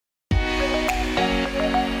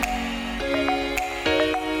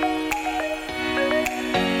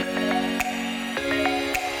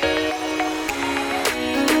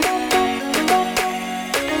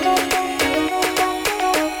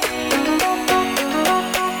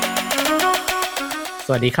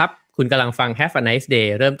วัสดีครับคุณกำลังฟัง Have a nice day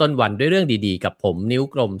เริ่มต้นวันด้วยเรื่องดีๆกับผมนิ้ว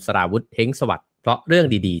กลมสราวุธเฮงสวัสดิ์เพราะเรื่อง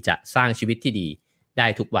ดีๆจะสร้างชีวิตที่ดีได้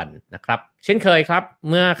ทุกวันนะครับเช่นเคยครับ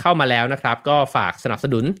เมื่อเข้ามาแล้วนะครับก็ฝากสนับส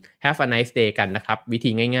นุน Have a nice day กันนะครับวิธี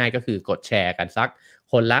ง่ายๆก็คือกดแชร์กันสัก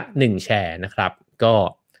คนละ1แชร์นะครับก็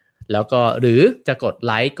แล้วก็หรือจะกดไ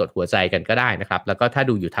ลค์กดหัวใจกันก็ได้นะครับแล้วก็ถ้า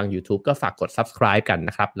ดูอยู่ทาง YouTube ก็ฝากกด Subscribe กัน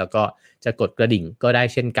นะครับแล้วก็จะกดกระดิ่งก็ได้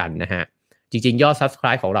เช่นกันนะฮะจริงๆยอด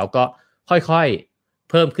Subscribe ของเราก็ค่อย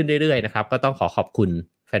ๆเพิ่มขึ้นเรื่อยๆนะครับก็ต้องขอบคุณ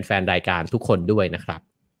แฟนๆรายการทุกคนด้วยนะครับ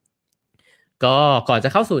ก็ก่อนจะ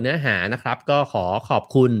เข้าสู่เนื้อหานะครับก็ขอบ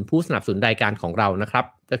คุณผู้สนับสนุนรายการของเรานะครับ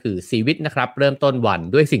ก็คือซีวิตนะครับเริ่มต้นวัน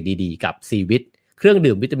ด้วยสิ่งดีๆกับซีวิตเครื่อง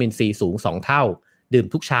ดื่มวิตามินซีสูง2เท่าดื่ม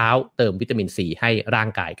ทุกเช้าเติมวิตามินซีให้ร่าง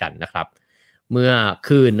กายกันนะครับเมื่อ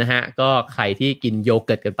คืนนะฮะก็ใครที่กินโยเ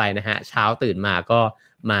กิร์ตกันไปนะฮะเช้าตื่นมาก็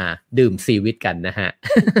มาดื่มซีวิตกันนะฮะ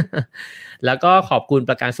แล้วก็ขอบคุณ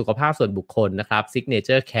ประกันสุขภาพส่วนบุคคลนะครับ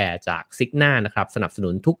Signature Care จาก Cigna นะครับสนับสนุ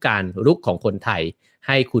นทุกการรุกของคนไทยใ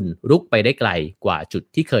ห้คุณรุกไปได้ไกลกว่าจุด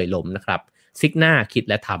ที่เคยล้มนะครับ Cigna คิด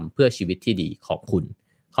และทำเพื่อชีวิตที่ดีของคุณ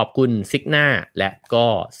ขอบคุณ Cigna และก็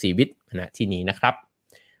ซีวิตณที่นี้นะครับ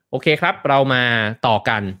โอเคครับเรามาต่อ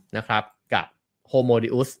กันนะครับกับ Homo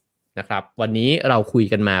Deus นะครับวันนี้เราคุย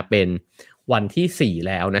กันมาเป็นวันที่4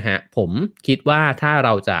แล้วนะฮะผมคิดว่าถ้าเร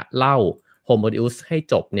าจะเล่า Homo Deus ให้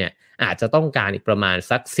จบเนี่ยอาจจะต้องการอีกประมาณ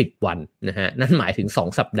สัก10วันนะฮะนั่นหมายถึง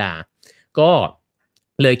2สัปดาห์ก็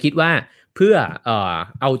เลยคิดว่าเพื่อ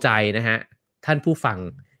เอาใจนะฮะท่านผู้ฟัง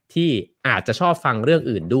ที่อาจจะชอบฟังเรื่อง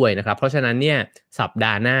อื่นด้วยนะครับเพราะฉะนั้นเนี่ยสัปด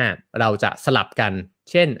าห์หน้าเราจะสลับกัน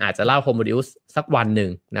เช่นอาจจะเล่า Homo Deus สักวันหนึ่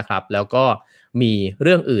งนะครับแล้วก็มีเ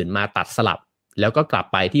รื่องอื่นมาตัดสลับแล้วก็กลับ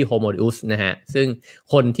ไปที่ Homo Deus นะฮะซึ่ง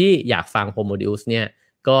คนที่อยากฟัง Homo Deus เนี่ย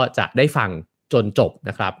ก็จะได้ฟังจนจบ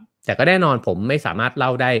นะครับแต่ก็แน่นอนผมไม่สามารถเล่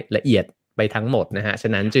าได้ละเอียดไปทั้งหมดนะฮะฉ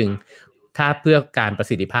ะนั้นจึงถ้าเพื่อการประ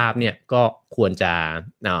สิทธิภาพเนี่ยก็ควรจะ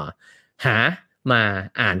หามา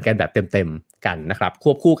อ่านกันแบบเต็มๆกันนะครับค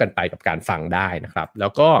วบคู่กันไปกับการฟังได้นะครับแล้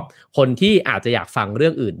วก็คนที่อาจจะอยากฟังเรื่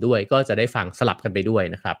องอื่นด้วยก็จะได้ฟังสลับกันไปด้วย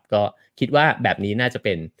นะครับก็คิดว่าแบบนี้น่าจะเ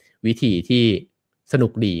ป็นวิธีที่สนุ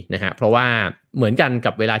กดีนะฮะเพราะว่าเหมือนกัน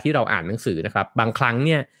กับเวลาที่เราอ่านหนังสือนะครับบางครั้งเ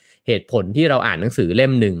นี่ยเหตุผลที่เราอ่านหนังสือเล่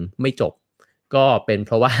มหนึ่งไม่จบก็เป็นเพ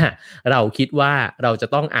ราะว่าเราคิดว่าเราจะ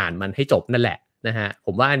ต้องอ่านมันให้จบนั่นแหละนะฮะผ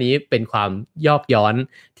มว่าอันนี้เป็นความยอกย้อน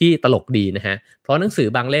ที่ตลกดีนะฮะเพราะหนังสือ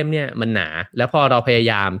บางเล่มเนี่ยมันหนาแล้วพอเราพยา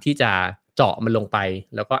ยามที่จะเจาะมันลงไป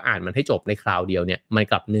แล้วก็อ่านมันให้จบในคราวเดียวเนี่ยมัน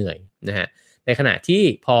กลับเหนื่อยนะฮะในขณะที่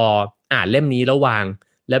พออ่านเล่มนี้แล้ววาง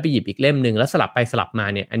แล้วไปหยิบอีกเล่มนึงแล้วสลับไปสลับมา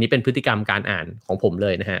เนี่ยอันนี้เป็นพฤติกรรมการอ่านของผมเล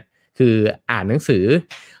ยนะฮะคืออ่านหนังสือ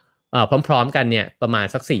พร้อมๆกันเนี่ยประมาณ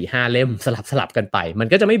สัก 4-5 เล่มสลับกันไปมัน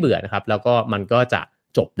ก็จะไม่เบื่อนะครับแล้วก็มันก็จะ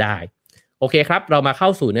จบได้โอเคครับเรามาเข้า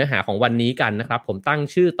สู่เนื้อหาของวันนี้กันนะครับผมตั้ง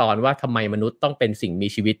ชื่อตอนว่าทำไมมนุษย์ต้องเป็นสิ่งมี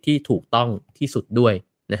ชีวิตที่ถูกต้องที่สุดด้วย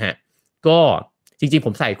นะฮะก็จริงๆผ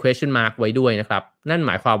มใส่ question mark ไว้ด้วยนะครับนั่นห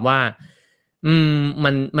มายความว่า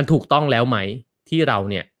มันถูกต้องแล้วไหมที่เรา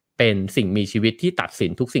เนี่ยเป็นสิ่งมีชีวิตที่ตัดสิ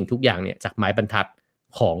นทุกสิ่งทุกอย่างเนี่ยจากไม้บรรทัด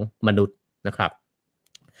ของมนุษย์นะครับ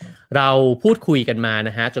เราพูดคุยกันมาน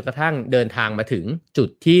ะฮะจนกระทั่งเดินทางมาถึงจุด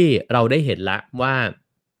ที่เราได้เห็นละว่า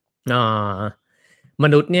ม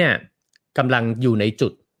นุษย์เนี่ยกำลังอยู่ในจุ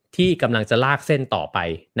ดที่กำลังจะลากเส้นต่อไป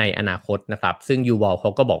ในอนาคตนะครับซึ่งยูวอลเขา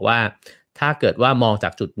ก็บอกว่าถ้าเกิดว่ามองจา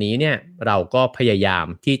กจุดนี้เนี่ยเราก็พยายาม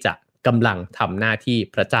ที่จะกำลังทำหน้าที่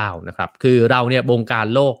พระเจ้านะครับคือเราเนี่ยบงการ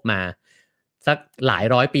โลกมาสักหลาย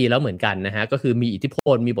ร้อยปีแล้วเหมือนกันนะฮะก็คือมีอิทธิพ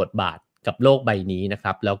ลมีบทบาทกับโลกใบนี้นะค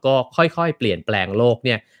รับแล้วก็ค่อยๆเปลี่ยนแปลงโลกเ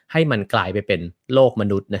นี่ยให้มันกลายไปเป็นโลกม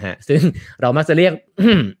นุษย์นะฮะซึ่งเรามักจะเรียก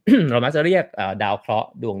เรามักจะเรียกดาวเคราะห์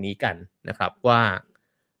ดวงนี้กันนะครับว่า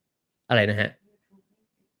อะไรนะฮะ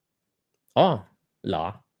อ๋อเหรอ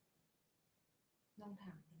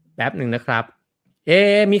แป๊บหนึ่งนะครับ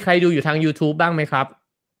มีใครดูอยู่ทาง YouTube บ้างไหมครับ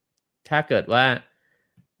ถ้าเกิดว่า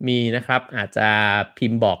มีนะครับอาจจะพิ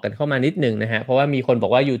มพ์บอกกันเข้ามานิดนึงนะฮะเพราะว่ามีคนบอ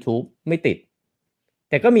กว่า YouTube ไม่ติด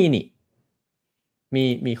แต่ก็มีนี่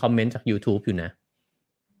มีคอมเมนต์จาก YouTube อยู่นะ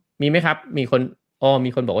มีไหมครับมี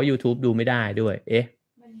คนบอกว่า YouTube ดูไม่ได้ด้วย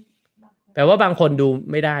แปลว่าบางคนดู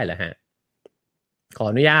ไม่ได้เหรอฮะขอ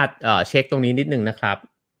อนุญาตเช็คตรงนี้นิดนึงนะครับ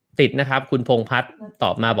ติดนะครับคุณพงษ์พัฒน์ต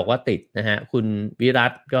อบมาบอกว่าติดนะฮะคุณวิรั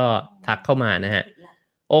ตก็ทักเข้ามานะฮะ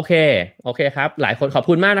โอเคครับหลายคนขอบ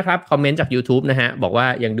คุณมากนะครับคอมเมนต์จาก YouTube นะฮะบอกว่า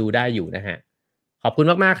ยังดูได้อยู่นะฮะขอบคุณ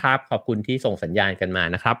มากๆครับขอบคุณที่ส่งสัญญาณกันมา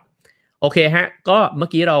นะครับโอเคฮะก็เมื่อ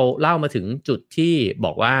กี้เราเล่ามาถึงจุดที่บ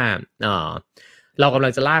อกว่าเรากำลั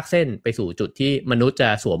งจะลากเส้นไปสู่จุดที่มนุษย์จะ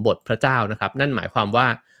สวมบทพระเจ้านะครับนั่นหมายความว่า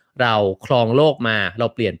เราครองโลกมาเรา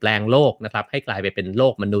เปลี่ยนแปลงโลกนะครับให้กลายไปเป็นโล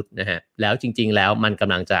กมนุษย์นะฮะแล้วจริงๆแล้วมันก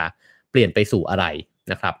ำลังจะเปลี่ยนไปสู่อะไร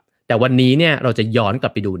นะครับ แต่วันนี้เนี่ยเราจะย้อนกลั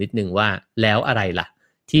บไปดูนิดนึงว่าแล้วอะไรล่ะ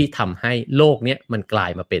ที่ทำให้โลกเนี้ยมันกลา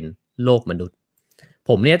ยมาเป็นโลกมนุษย์ผ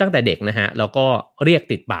มเนี่ยตั้งแต่เด็กนะฮะแล้วก็เรียก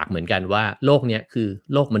ติดปากเหมือนกันว่าโลกเนี้ยคือ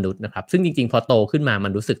โลกมนุษย์นะครับซึ่งจริงๆพอโตขึ้นมามั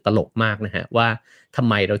นรู้สึกตลกมากนะฮะว่าทำ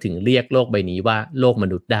ไมเราถึงเรียกโลกใบนี้ว่าโลกม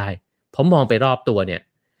นุษย์ได้เพราะมองไปรอบตัวเนี่ย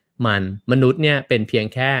มนุษย์เนี่ยเป็นเพียง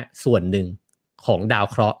แค่ส่วนหนึ่งของดาว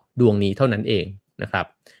เคราะห์ดวงนี้เท่านั้นเองนะครับ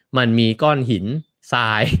มันมีก้อนหินทร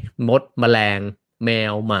ายมดแมลงแม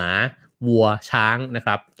วหมาวัวช้างนะค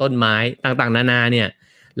รับต้นไม้ต่างๆนานาเนี่ย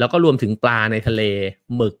แล้วก็รวมถึงปลาในทะเล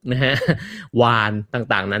หมึกนะฮะวาฬ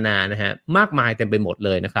ต่างๆนานานะฮะมากมายเต็มไปหมดเล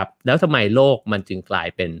ยนะครับแล้วทำไมโลกมันจึงกลาย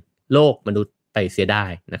เป็นโลกมนุษย์ไปเสียได้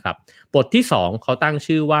นะครับบทที่2เขาตั้ง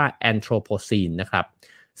ชื่อว่า Anthropocene นะครับ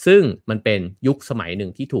ซึ่งมันเป็นยุคสมัยหนึ่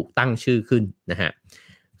งที่ถูกตั้งชื่อขึ้นนะฮะ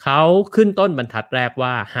เขาขึ้นต้นบรรทัดแรกว่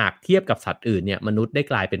าหากเทียบกับสัตว์อื่นเนี่ยมนุษย์ได้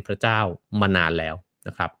กลายเป็นพระเจ้ามานานแล้วน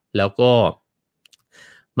ะครับแล้วก็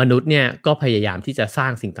มนุษย์เนี่ยก็พยายามที่จะสร้า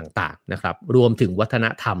งสิ่งต่างๆนะครับรวมถึงวัฒน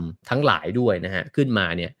ธรรมทั้งหลายด้วยนะฮะขึ้นมา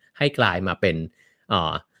เนี่ยให้กลายมาเป็น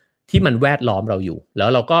ที่มันแวดล้อมเราอยู่แล้ว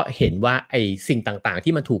เราก็เห็นว่าไอ้สิ่งต่างๆ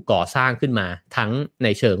ที่มันถูกก่อสร้างขึ้นมาทั้งใน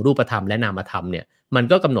เชิงรูปธรรมและนามธรรมเนี่ยมัน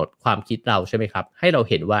ก็กำหนดความคิดเราใช่ไหมครับให้เรา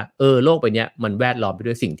เห็นว่าโลกใบนี้มันแวดล้อมไป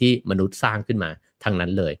ด้วยสิ่งที่มนุษย์สร้างขึ้นมาทั้งนั้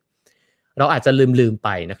นเลยเราอาจจะลืมไป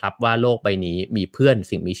นะครับว่าโลกใบนี้มีเพื่อน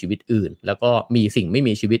สิ่งมีชีวิตอื่นแล้วก็มีสิ่งไม่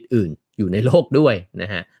มีชีวิตอื่นอยู่ในโลกด้วยน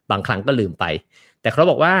ะฮะบางครั้งก็ลืมไปแต่เขา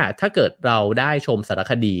บอกว่าถ้าเกิดเราได้ชมสาร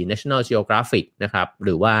คดี National Geographic นะครับห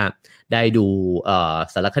รือว่าได้ดู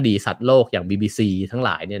สารคดีสัตว์โลกอย่าง BBC ทั้งหล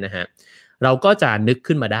ายเนี่ยนะฮะเราก็จะนึก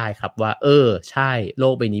ขึ้นมาได้ครับว่าใช่โล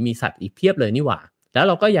กใบนี้มีสัตว์อีกเพียบเลยนี่หว่าแล้วเ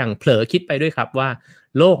ราก็ยังเผลอคิดไปด้วยครับว่า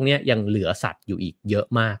โลกเนี้ยยังเหลือสัตว์อยู่อีกเยอะ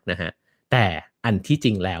มากนะฮะแต่อันที่จ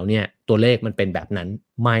ริงแล้วเนี่ยตัวเลขมันเป็นแบบนั้น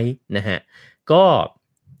ไหมนะฮะก็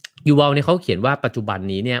ยูวัลเนี่ยเขาเขียนว่าปัจจุบัน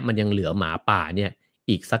นี้เนี่ยมันยังเหลือหมาป่าเนี่ย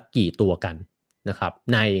อีกสักกี่ตัวกันนะครับ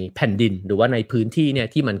ในแผ่นดินหรือว่าในพื้นที่เนี่ย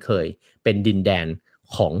ที่มันเคยเป็นดินแดน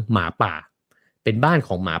ของหมาป่าเป็นบ้านข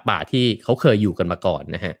องหมาป่าที่เขาเคยอยู่กันมาก่อน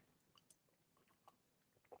นะฮะ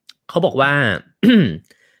เขาบอกว่า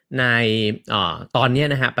ในตอนนี้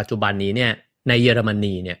นะฮะปัจจุบันนี้เนี่ยในเยอรม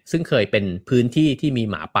นีเนี่ยซึ่งเคยเป็นพื้นที่ที่มี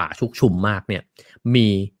หมาป่าชุกชุมมากเนี่ยมี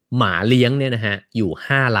หมาเลี้ยงเนี่ยนะฮะอยู่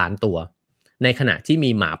5 ล้านตัวในขณะที่มี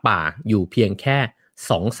หมาป่าอยู่เพียงแค่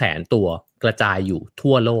 200,000 ตัวกระจายอยู่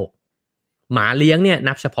ทั่วโลกหมาเลี้ยงเนี่ย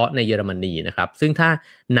นับเฉพาะในเยอรมนีนะครับซึ่งถ้า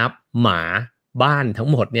นับหมาบ้านทั้ง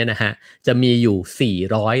หมดเนี่ยนะฮะจะมีอยู่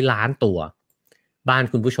400 ล้านตัวบ้าน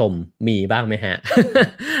คุณผู้ชมมีบ้างไหมฮะ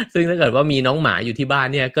ซึ่งถ้าเกิดว่ามีน้องหมาอยู่ที่บ้าน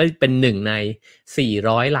เนี่ยก็เป็นหนึ่งใน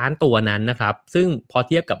400 ล้านตัวนั้นนะครับซึ่งพอเ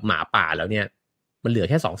ทียบกับหมาป่าแล้วเนี่ยมันเหลือ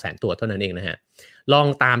แค่ 200,000 ตัวเท่านั้นเองนะฮะลอง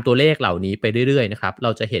ตามตัวเลขเหล่านี้ไปเรื่อยๆนะครับเร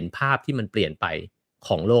าจะเห็นภาพที่มันเปลี่ยนไปข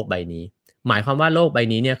องโลกใบนี้หมายความว่าโลกใบ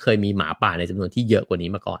นี้เนี่ยเคยมีหมาป่าในจำนวนที่เยอะกว่านี้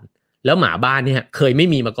มาก่อนแล้วหมาบ้านเนี่ยเคยไม่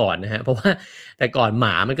มีมาก่อนนะฮะเพราะว่าแต่ก่อนหม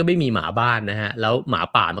ามันก็ไม่มีหมาบ้านนะฮะแล้วหมา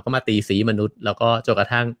ป่ามันก็มาตีสีมนุษย์แล้วก็จนกระ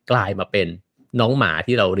ทั่งกลายมาเป็นน้องหมา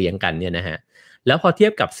ที่เราเลี้ยงกันเนี่ยนะฮะแล้วพอเทีย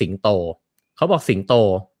บกับสิงโตเขาบอกสิงโต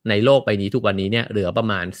ในโลกใบนี้ทุกวันนี้เนี่ยเหลือประ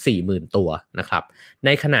มาณ 40,000 ตัวนะครับใน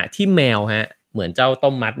ขณะที่แมวฮะเหมือนเจ้า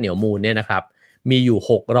ต้มมัดเหนียวมูลเนี่ยนะครับมีอยู่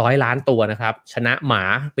600 ล้านตัวนะครับชนะหมา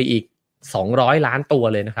ไปอีก200 ล้านตัว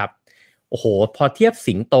เลยนะครับโอ้โหพอเทียบ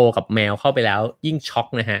สิงโตกับแมวเข้าไปแล้วยิ่งช็อก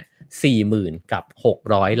นะฮะ 40,000 กับ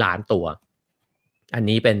600 ล้านตัวอัน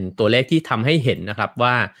นี้เป็นตัวเลขที่ทำให้เห็นนะครับ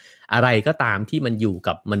ว่าอะไรก็ตามที่มันอยู่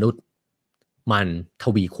กับมนุษย์มันท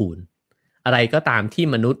วีคูณอะไรก็ตามที่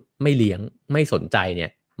มนุษย์ไม่เลี้ยงไม่สนใจเนี่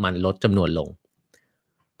ยมันลดจำนวนลง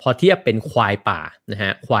พอเทียบเป็นควายป่านะฮ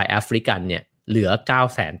ะควายแอฟริกันเนี่ยเหลือ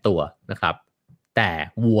 900,000 ตัวนะครับแต่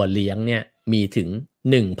วัวเลี้ยงเนี่ยมีถึง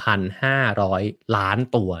 1,500 ล้าน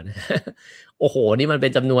ตัวนะโอ้โหนี่มันเป็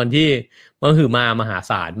นจำนวนที่มหา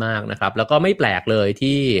ศาลมากนะครับแล้วก็ไม่แปลกเลย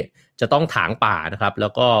ที่จะต้องถางป่านะครับแล้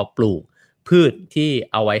วก็ปลูกพืชที่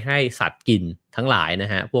เอาไว้ให้สัตว์กินทั้งหลายน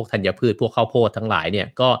ะฮะพวกธัญพืชพวกข้าวโพดทั้งหลายเนี่ย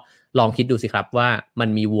ก็ลองคิดดูสิครับว่ามัน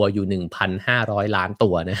มีวัวอยู่ 1,500 ล้านตั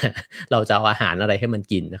วนะเราจะเอาอาหารอะไรให้มัน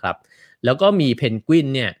กินนะครับแล้วก็มีเพนกวิน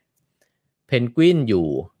เนี่ยเพนกวินอยู่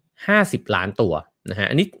50 ล้านตัวนะฮะ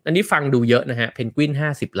อันนี้ฟังดูเยอะนะฮะเพนกวิน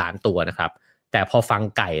50 ล้านตัวนะครับแต่พอฟัง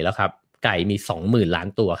ไก่แล้วครับไก่มี 20,000 ล้าน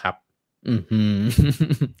ตัวครับ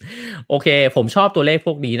โอเคผมชอบตัวเลขพ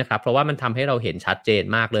วกนี้นะครับเพราะว่ามันทำให้เราเห็นชัดเจน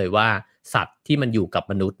มากเลยว่าสัตว์ที่มันอยู่กับ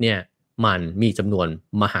มนุษย์เนี่ยมันมีจำนวน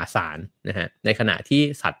มหาศาลนะฮะในขณะที่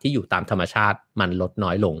สัตว์ที่อยู่ตามธรรมชาติมันลดน้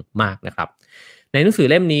อยลงมากนะครับในหนังสือ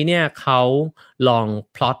เล่มนี้เนี่ยเขาลอง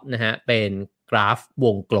พล็อตนะฮะเป็นกราฟว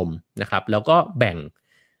งกลมนะครับแล้วก็แบ่ง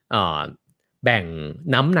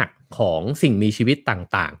น้ำหนักของสิ่งมีชีวิต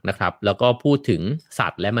ต่างๆนะครับแล้วก็พูดถึงสั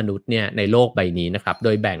ตว์และมนุษย์เนี่ยในโลกใบนี้นะครับโด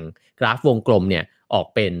ยแบ่งกราฟวงกลมเนี่ย ออก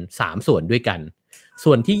เป็น3ส่วนด้วยกัน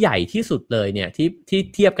ส่วนที่ใหญ่ที่สุดเลยเนี่ยที่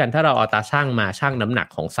เทียบกันถ้าเราเอาตาชั่งมาชั่งน้ำหนัก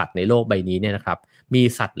ของสัตว์ในโลกใบนี้เนี่ยนะครับมี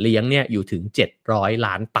สัตว์เลี้ยงเนี่ยอยู่ถึง700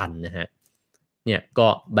ล้านตันนะฮะเนี่ยก็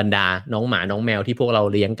บรรดาน้องหมาน้องแมวที่พวกเรา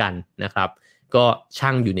เลี้ยงกันนะครับก็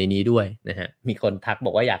ชั่งอยู่ในนี้ด้วยนะฮะมีคนทักบ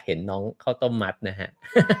อกว่าอยากเห็นน้องข้าวต้มมัดนะฮะ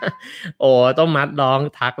โอ้ต้มมัดร้อง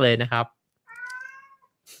ทักเลยนะครับ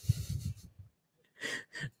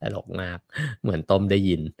ตลกมากเหมือนต้มได้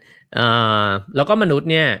ยินแล้วก็มนุษย์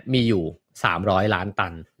เนี่ยมีอยู่300ล้านตั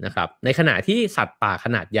นนะครับในขณะที่สัตว์ป่าข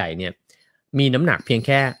นาดใหญ่เนี่ยมีน้ำหนักเพียงแ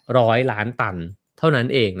ค่100ล้านตันเท่านั้น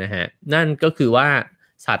เองนะฮะนั่นก็คือว่า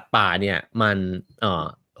สัตว์ป่าเนี่ยมัน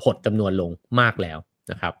หดจำนวนลงมากแล้ว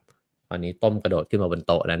นะครับตอนนี้ต้มกระโดดขึ้นมาบนโ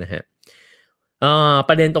ต๊ะแล้วนะฮะป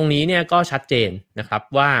ระเด็นตรงนี้เนี่ยก็ชัดเจนนะครับ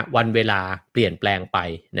ว่าวันเวลาเปลี่ยนแปลงไป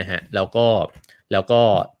นะฮะแล้วก็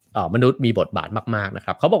มนุษย์มีบทบาทมากๆนะค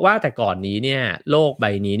รับเขาบอกว่าแต่ก่อนนี้เนี่ยโลกใบ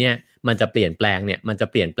นี้เนี่ยมันจะเปลี่ยนแปลงเนี่ยมันจะ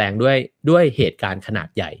เปลี่ยนแปลงด้วยเหตุการณ์ขนาด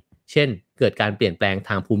ใหญ่เช่นเกิดการเปลี่ยนแปลงท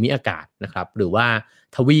างภูมิอากาศนะครับหรือว่า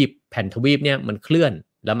แผ่นทวีปเนี่ยมันเคลื่อน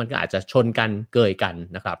แล้วมันก็อาจจะชนกันเกยกัน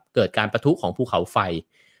นะครับเกิดการปะทุของภูเขาไฟ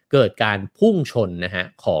เกิดการพุ่งชนนะฮะ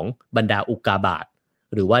ของบรรดาอุกกาบาต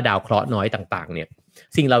หรือว่าดาวเคราะห์น้อยต่างๆเนี่ย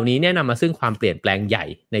สิ่งเหล่านี้เนี่ยนำมาซึ่งความเปลี่ยนแปลงใหญ่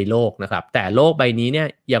ในโลกนะครับแต่โลกใบนี้เนี่ย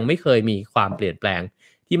ยังไม่เคยมีความเปลี่ยนแปลง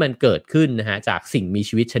ที่มันเกิดขึ้นนะฮะจากสิ่งมี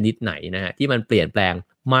ชีวิตชนิดไหนนะฮะที่มันเปลี่ยนแปลง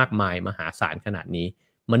มากมายมหาศาลขนาดนี้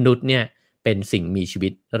มนุษย์เนี่ยเป็นสิ่งมีชีวิ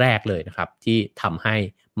ตแรกเลยนะครับที่ทำให้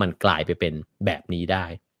มันกลายไปเป็นแบบนี้ได้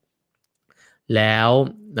แล้ว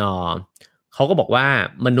เขาก็บอกว่า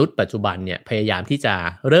มนุษย์ปัจจุบันเนี่ยพยายามที่จะ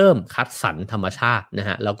เริ่มคัดสรรธรรมชาตินะฮ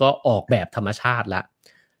ะแล้วก็ออกแบบธรรมชาติ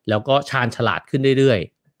แล้วก็ชาญฉลาดขึ้นเรื่อย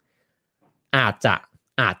ๆอาจจะ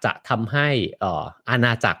ทำให้อาณ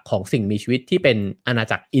าจักรของสิ่งมีชีวิตที่เป็นอาณา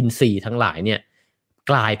จักรอินทรีย์ทั้งหลายเนี่ย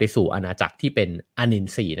กลายไปสู่อาณาจักรที่เป็นอนิน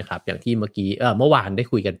ทรีย์นะครับอย่างที่เมื่อวานได้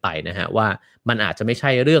คุยกันไปนะฮะว่ามันอาจจะไม่ใ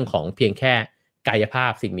ช่เรื่องของเพียงแค่กายภา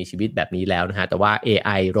พสิ่งมีชีวิตแบบนี้แล้วนะฮะแต่ว่า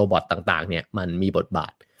AI โรบอทต่างๆเนี่ยมันมีบทบา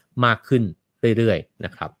ทมากขึ้นเรื่อยๆน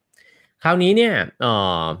ะครับคราวนี้เนี่ย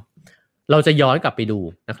เราจะย้อนกลับไปดู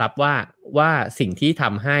นะครับว่าสิ่งที่ท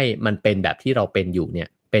ำให้มันเป็นแบบที่เราเป็นอยู่เนี่ย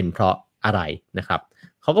เป็นเพราะอะไรนะครับ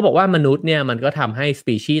เขาก็บอกว่ามนุษย์เนี่ยมันก็ทำให้ส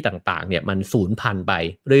ปีชีส์ต่างๆเนี่ยมันสูญพันธุ์ไป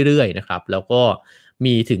เรื่อยๆนะครับแล้วก็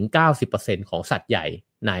มีถึง 90% ของสัตว์ใหญ่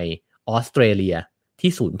ในออสเตรเลียที่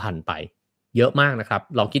สูญพันธุ์ไปเยอะมากนะครับ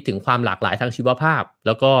ลองคิดถึงความหลากหลายทางชีวภาพแ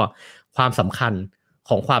ล้วก็ความสำคัญ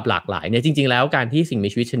ของความหลากหลายเนี่ยจริงๆแล้วการที่สิ่งมี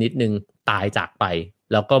ชีวิตชนิดหนึ่งตายจากไป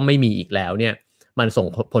แล้วก็ไม่มีอีกแล้วเนี่ยมันส่ง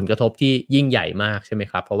ผลกระทบที่ยิ่งใหญ่มากใช่ไหม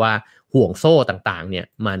ครับเพราะว่าห่วงโซ่ต่างๆเนี่ย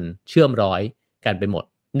มันเชื่อมร้อยกันไปหมด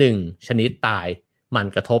1ชนิดตายมัน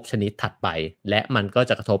กระทบชนิดถัดไปและมันก็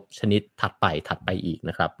จะกระทบชนิดถัดไปอีก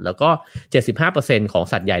นะครับแล้วก็ 75% ของ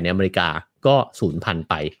สัตว์ใหญ่ในอเมริกาก็สูญพันธุ์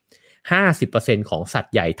ไป 50% ของสัต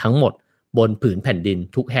ว์ใหญ่ทั้งหมดบนผืนแผ่นดิน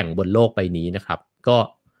ทุกแห่งบนโลกใบนี้นะครับก็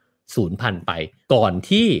สูญพันธุ์ไปก่อน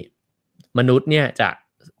ที่มนุษย์เนี่ย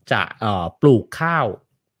จะปลูกข้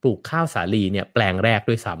าวสาลีเนี่ยแปลงแรก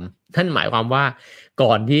ด้วยซ้ำนั่นหมายความว่า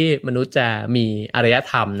ก่อนที่มนุษย์จะมีอารย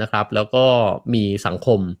ธรรมนะครับแล้วก็มีสังค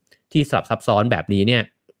มที่สลับซับซ้อนแบบนี้เนี่ย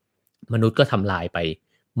มนุษย์ก็ทำลายไป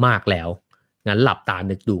มากแล้วงั้นหลับตา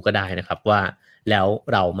นึกดูก็ได้นะครับว่าแล้ว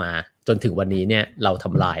เรามาจนถึงวันนี้เนี่ยเราท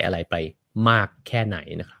ำลายอะไรไปมากแค่ไหน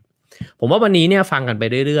นะครับผมว่าวันนี้เนี่ยฟังกันไป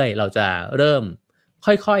เรื่อยๆเราจะเริ่ม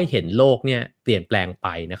ค่อยๆเห็นโลกเนี่ยเปลี่ยนแปลงไป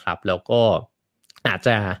นะครับแล้วก็อาจจ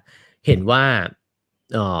ะเห็นว่า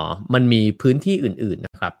มันมีพื้นที่อื่นๆน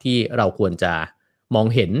ะครับที่เราควรจะมอง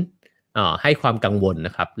เห็นให้ความกังวลน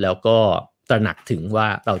ะครับแล้วก็ตระหนักถึงว่า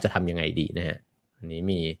เราจะทำยังไงดีนะฮะอันนี้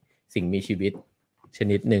มีสิ่งมีชีวิตช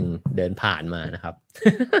นิดหนึ่งเดินผ่านมานะครับ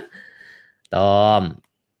ตอม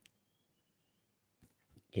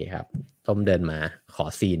โอเคครับต้มเดินมาขอ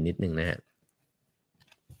ซีนนิดนึงนะฮะ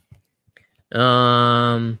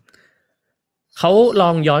เขาล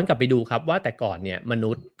องย้อนกลับไปดูครับว่าแต่ก่อนเนี่ยม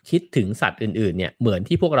นุษย์คิดถึงสัตว์อื่นๆเนี่ยเหมือน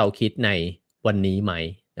ที่พวกเราคิดในวันนี้ไหม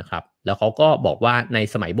นะครับแล้วเขาก็บอกว่าใน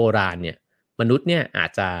สมัยโบราณเนี่ยมนุษย์เนี่ยอา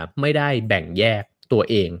จจะไม่ได้แบ่งแยกตัว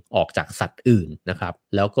เองออกจากสัตว์อื่นนะครับ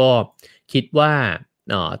แล้วก็คิดว่า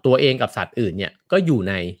ตัวเองกับสัตว์อื่นเนี่ยก็อยู่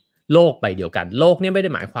ในโลกใบเดียวกันโลกเนี่ยไม่ได้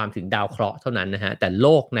หมายความถึงดาวเคราะห์เท่านั้นนะฮะแต่โล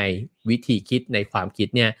กในวิธีคิดในความคิด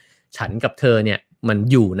เนี่ยฉันกับเธอเนี่ยมัน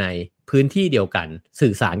อยู่ในพื้นที่เดียวกัน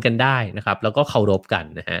สื่อสารกันได้นะครับแล้วก็เคารพกัน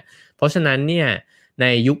นะฮะเพราะฉะนั้นเนี่ยใน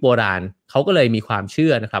ยุคโบราณเขาก็เลยมีความเชื่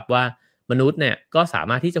อนะครับว่ามนุษย์เนี่ยก็สา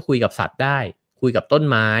มารถที่จะคุยกับสัตว์ได้คุยกับต้น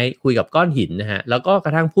ไม้คุยกับก้อนหินนะฮะแล้วก็กร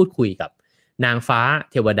ะทั่งพูดคุยกับนางฟ้า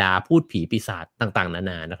เทวดาพูดผีปีศาจต่างๆนา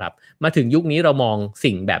นานะครับมาถึงยุคนี้เรามอง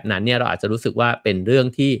สิ่งแบบนั้นเนี่ยเราอาจจะรู้สึกว่าเป็นเรื่อง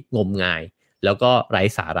ที่งมงายแล้วก็ไร้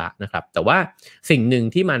สาระนะครับแต่ว่าสิ่งหนึ่ง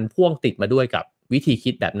ที่มันพ่วงติดมาด้วยกับ วิธี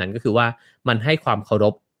คิดแบบนั้นก็คือว่ามันให้ความเคาร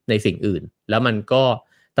พในสิ่งอื่นแล้วมันก็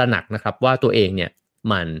ตระหนักนะครับว่าตัวเองเนี่ย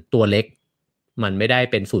มันตัวเล็กมันไม่ได้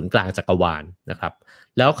เป็นศูนย์กลางจักรวาลนะครับ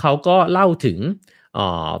แล้วเขาก็เล่าถึงเอ่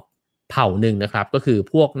อเผ่าหนึ่งนะครับก็คือ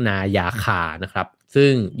พวกนายาคานะครับซึ่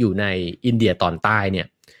งอยู่ในอินเดียตอนใต้เนี่ย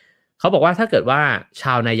เขาบอกว่าถ้าเกิดว่าช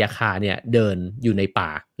าวนายาคาเนี่ยเดินอยู่ในป่า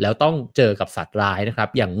แล้วต้องเจอกับสัตว์ร้ายนะครับ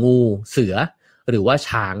อย่างงูเสือหรือว่า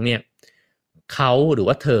ช้างเนี่ยเขาหรือ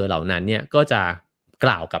ว่าเธอเหล่านั้นเนี่ยก็จะก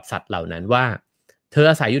ล่าวกับสัตว์เหล่านั้นว่าเธอ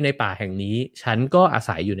อาศัยอยู่ในป่าแห่งนี้ฉันก็อา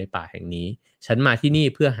ศัยอยู่ในป่าแห่งนี้ฉันมาที่นี่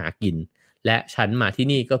เพื่อหากินและฉันมาที่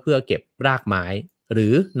นี่ก็เพื่อเก็บรากไม้หรื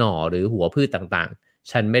อหน่อหรือหัวพืชต่าง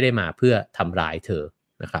ๆฉันไม่ได้มาเพื่อทำร้ายเธอ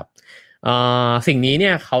นะครับสิ่งนี้เ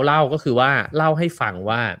นี่ยเขาเล่าก็คือว่าเล่าให้ฟัง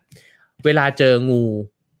ว่าเวลาเจองู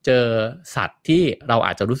เจอสัตว์ที่เราอ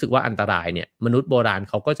าจจะรู้สึกว่าอันตรายเนี่ยมนุษย์โบราณ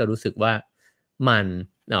เขาก็จะรู้สึกว่ามัน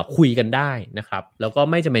คุยกันได้นะครับแล้วก็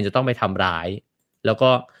ไม่จำเป็นจะต้องไปทำร้ายแล้วก็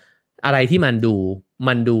อะไรที่มัน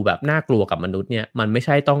ดูแบบน่ากลัวกับมนุษย์เนี่ยมันไม่ใ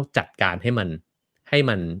ช่ต้องจัดการให้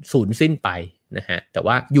มันสูญสิ้นไปนะฮะแต่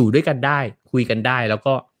ว่าอยู่ด้วยกันได้คุยกันได้แล้ว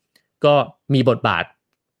ก็มีบทบาท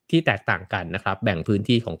ที่แตกต่างกันนะครับแบ่งพื้น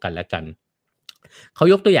ที่ของกันและกันเขา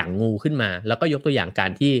ยกตัวอย่างงูขึ้นมาแล้วก็ยกตัวอย่างกา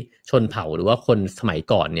รที่ชนเผ่าหรือว่าคนสมัย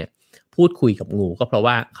ก่อนเนี่ยพูดคุยกับงูก็เพราะ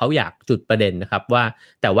ว่าเขาอยากจุดประเด็นนะครับว่า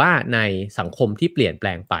แต่ว่าในสังคมที่เปลี่ยนแปล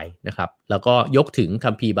งไปนะครับแล้วก็ยกถึง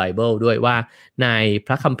คัมภีร์ไบเบิลด้วยว่าในพ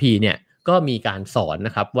ระคัมภีร์เนี่ยก็มีการสอนน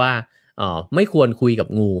ะครับว่าไม่ควรคุยกับ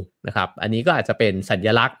งูนะครับอันนี้ก็อาจจะเป็นสัญ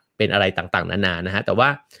ลักษณ์เป็นอะไรต่างๆนานานะฮะแต่ว่า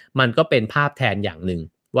มันก็เป็นภาพแทนอย่างหนึ่ง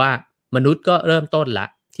ว่ามนุษย์ก็เริ่มต้นละ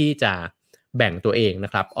ที่จะแบ่งตัวเองน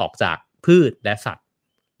ะครับออกจากพืชและสัตว์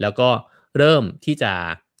แล้วก็เริ่มที่จะ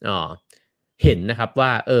เห็นนะครับว่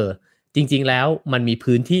าจริงๆแล้วมันมี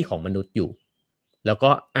พื้นที่ของมนุษย์อยู่แล้ว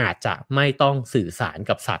ก็อาจจะไม่ต้องสื่อสาร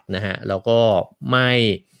กับสัตว์นะฮะแล้วก็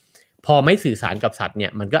พอไม่สื่อสารกับสัตว์เนี่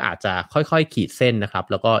ยมันก็อาจจะค่อยๆขีดเส้นนะครับ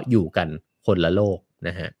แล้วก็อยู่กันคนละโลกน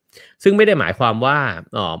ะฮะซึ่งไม่ได้หมายความว่า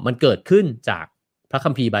มันเกิดขึ้นจากพระคั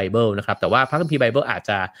มภีร์ไบเบิลนะครับแต่ว่าพระคัมภีร์ไบเบิลอาจ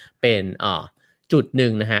จะเป็นจุดหนึ่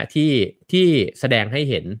งนะฮะที่แสดงให้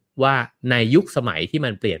เห็นว่าในยุคสมัยที่มั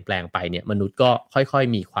นเปลี่ยนแปลงไปเนี่ยมนุษย์ก็ค่อย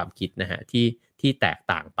ๆมีความคิดนะฮะที่แตก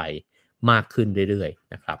ต่างไปมากขึ้นเรื่อย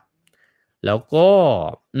ๆนะครับแล้วก็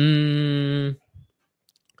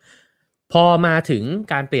พอมาถึง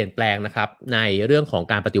การเปลี่ยนแปลงนะครับในเรื่องของ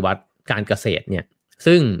การปฏิวัติการเกษตรเนี่ย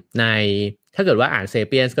ซึ่งถ้าเกิดว่าอ่านเซเ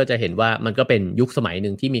ปียนส์ก็จะเห็นว่ามันก็เป็นยุคสมัยห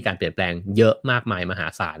นึ่งที่มีการเปลี่ยนแปลงเยอะมากมายมหา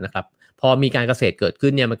ศาลนะครับพอมีการเกษตรเกิดขึ้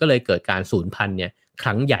นเนี่ยมันก็เลยเกิดการสูญพันธุ์เนี่ยค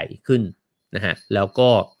รั้งใหญ่ขึ้นนะฮะแล้วก็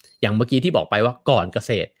อย่างเมื่อกี้ที่บอกไปว่าก่อนเก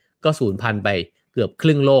ษตรก็สูญพันธุ์ไปเกือบค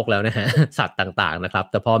รึ่งโลกแล้วนะฮะ สัตว์ต่างๆนะครับ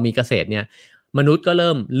แต่พอมีเกษตรเนี่ยมนุษย์ก็เ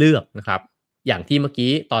ริ่มเลือกนะครับอย่างที่เมื่อ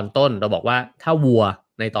กี้ตอนต้นเราบอกว่าถ้าวัว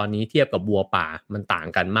ในตอนนี้เทียบกับวัวป่ามันต่าง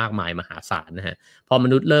กันมากมายมหาศาลนะฮะพอม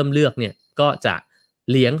นุษย์เริ่มเลือกเนี่ยก็จะ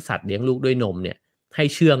เลี้ยงสัตว์เลี้ยงลูกด้วยนมเนี่ยให้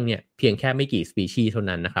เชื่องเนี่ยเพียงแค่ไม่กี่สปีชีส์เท่า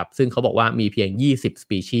นั้นนะครับซึ่งเขาบอกว่ามีเพียง20ส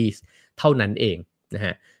ปีชีส์เท่านั้นเองนะฮ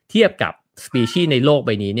ะเทียบกับสปีชีส์ในโลกใบ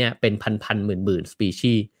นี้เนี่ยเป็นพันๆหมื่นๆสปี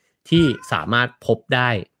ชีส์ที่สามารถพบได้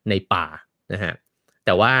ในป่านะฮะแ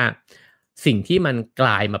ต่ว่าสิ่งที่มันกล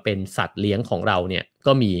ายมาเป็นสัตว์เลี้ยงของเราเนี่ย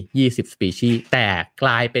ก็มี20สปีชีส์แต่กล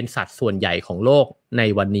ายเป็นสัตว์ส่วนใหญ่ของโลกใน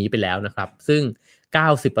วันนี้ไปแล้วนะครับซึ่ง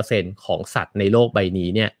 90% ของสัตว์ในโลกใบนี้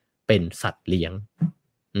เนี่ยเป็นสัตว์เลี้ยง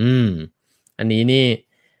อันนี้นี่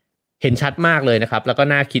เห็นชัดมากเลยนะครับแล้วก็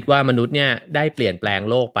น่าคิดว่ามนุษย์เนี่ยได้เปลี่ยนแปลง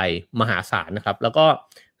โลกไปมหาศาลนะครับแล้วก็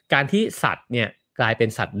การที่สัตว์เนี่ยกลายเป็น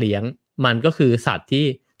สัตว์เลี้ยงมันก็คือสัตว์ที่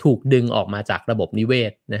ถูกดึงออกมาจากระบบนิเว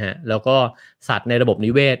ศนะฮะแล้วก็สัตว์ในระบบ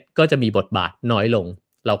นิเวศก็จะมีบทบาทน้อยลง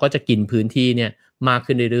เราก็จะกินพื้นที่เนี่ยมาก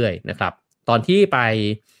ขึ้นเรื่อยๆนะครับตอนที่ไป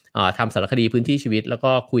ทำสารคดีพื้นที่ชีวิตแล้ว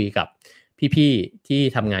ก็คุยกับพี่ๆที่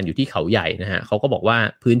ทำงานอยู่ที่เขาใหญ่นะฮะเขาก็บอกว่า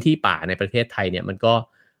พื้นที่ป่าในประเทศไทยเนี่ยมันก็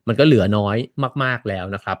เหลือน้อยมากๆแล้ว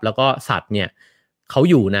นะครับแล้วก็สัตว์เนี่ยเขา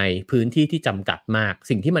อยู่ในพื้นที่ที่จำกัดมาก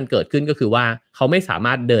สิ่งที่มันเกิดขึ้นก็คือว่าเขาไม่สาม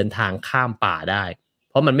ารถเดินทางข้ามป่าได้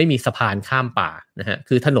เพราะมันไม่มีสะพานข้ามป่านะฮะ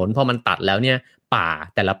คือถนนพอมันตัดแล้วเนี่ยป่า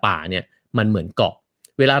แต่ละป่าเนี่ยมันเหมือนเกาะ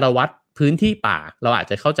เวลาเราวัดพื้นที่ป่าเราอาจ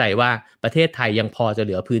จะเข้าใจว่าประเทศไทยยังพอจะเห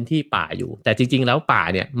ลือพื้นที่ป่าอยู่แต่จริงๆแล้วป่า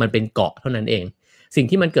เนี่ยมันเป็นเกาะเท่านั้นเองสิ่ง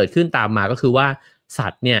ที่มันเกิดขึ้นตามมาก็คือว่าสั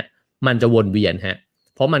ตว์เนี่ยมันจะวนเวียนฮะ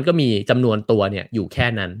เพราะมันก็มีจำนวนตัวเนี่ยอยู่แค่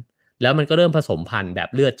นั้นแล้วมันก็เริ่มผสมพันธุ์แบบ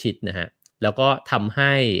เลือดชิดนะฮะแล้วก็ทำใ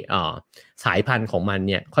ห้สายพันธุ์ของมัน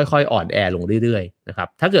เนี่ยค่อยๆอ่อนแอลงเรื่อยๆนะครับ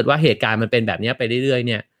ถ้าเกิดว่าเหตุการณ์มันเป็นแบบนี้ไปเรื่อยๆเ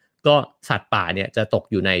นี่ยก็สัตว์ป่าเนี่ยจะตก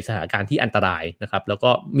อยู่ในสถานการณ์ที่อันตรายนะครับแล้ว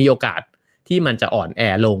ก็มีโอกาสที่มันจะอ่อนแอ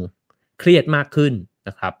ลงเครียดมากขึ้นน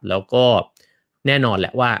ะครับแล้วก็แน่นอนแหล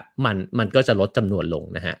ะว่ามันก็จะลดจำนวนลง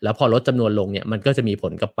นะฮะแล้วพอลดจำนวนลงเนี่ยมันก็จะมีผ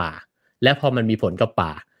ลกับป่าและพอมันมีผลกับป่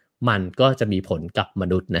า มันก็จะมีผลกับม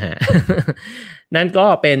นุษย์นะฮะ นั่นก็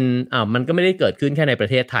เป็นมันก็ไม่ได้เกิดขึ้นแค่ในประ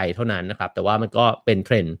เทศไทยเท่านั้นนะครับแต่ว่ามันก็เป็นเท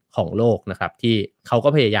รนด์ของโลกนะครับที่เขาก็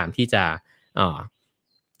พยายามที่จะ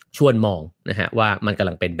ชวนมองนะฮะว่ามันกำ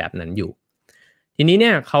ลังเป็นแบบนั้นอยู่ทีนี้เ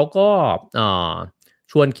นี่ยเขาก็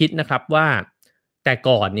ชวนคิดนะครับว่าแต่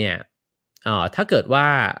ก่อนเนี่ยถ้าเกิดว่า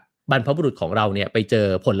บรรพบุรุษของเราเนี่ยไปเจอ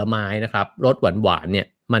ผลไม้นะครับรสหวานๆเนี่ย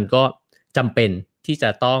มันก็จำเป็นที่จะ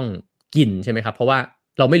ต้องกินใช่ไหมครับเพราะว่า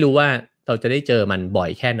เราไม่รู้ว่าเราจะได้เจอมันบ่อย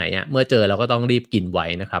แค่ไหนเมื่อเจอเราก็ต้องรีบกินไว้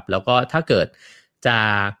นะครับแล้วก็ถ้าเกิดจะ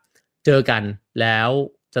เจอกันแล้ว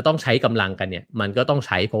จะต้องใช้กำลังกันเนี่ยมันก็ต้องใ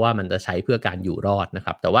ช้เพราะว่ามันจะใช้เพื่อการอยู่รอดนะค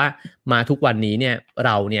รับแต่ว่ามาทุกวันนี้เนี่ยเ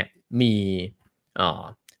ราเนี่ยมี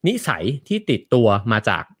นิสัยที่ติดตัวมา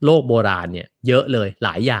จากโลกโบราณเนี่ยเยอะเลยหล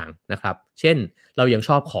ายอย่างนะครับเช่นเรายังช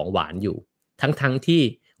อบของหวานอยู่ทั้งที่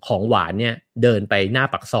ของหวานเนี่ยเดินไปหน้า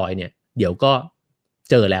ปากซอยเนี่ยเดี๋ยวก็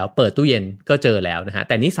เจอแล้วเปิดตู้เย็นก็เจอแล้วนะฮะแ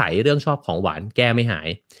ต่นิสัยเรื่องชอบของหวานแก้ไม่หาย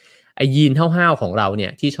ไอ้ยีนห้าวๆของเราเนี่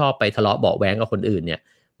ยที่ชอบไปทะเลาะเบาะแว้งกับคนอื่นเนี่ย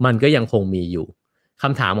มันก็ยังคงมีอยู่ค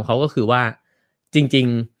ำถามของเขาก็คือว่าจริง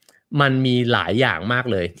ๆมันมีหลายอย่างมาก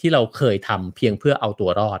เลยที่เราเคยทำเพียงเพื่อเอาตัว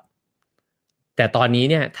รอดแต่ตอนนี้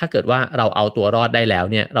เนี่ยถ้าเกิดว่าเราเอาตัวรอดได้แล้ว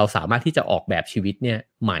เนี่ยเราสามารถที่จะออกแบบชีวิตเนี่ย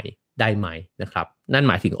ใหม่ได้ไหมนะครับนั่น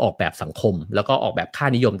หมายถึงออกแบบสังคมแล้วก็ออกแบบค่า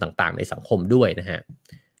นิยมต่างๆในสังคมด้วยนะฮะ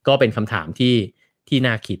ก็เป็นคำถามที่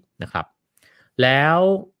น่าคิดนะครับแล้ว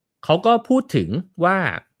เขาก็พูดถึงว่า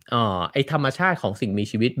ไอ้ธรรมชาติของสิ่งมี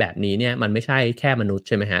ชีวิตแบบนี้เนี่ยมันไม่ใช่แค่มนุษย์ใ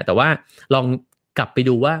ช่ไหมฮะแต่ว่าลองกลับไป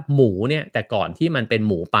ดูว่าหมูเนี่ยแต่ก่อนที่มันเป็น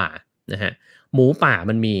หมูป่านะฮะหมูป่า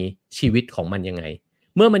มันมีชีวิตของมันยังไง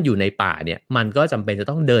เมื่อมันอยู่ในป่าเนี่ยมันก็จำเป็นจะ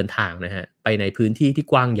ต้องเดินทางนะฮะไปในพื้นที่ที่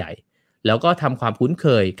กว้างใหญ่แล้วก็ทำความคุ้นเค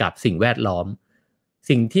ยกับสิ่งแวดล้อม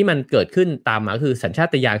สิ่งที่มันเกิดขึ้นตามมาคือสัญชา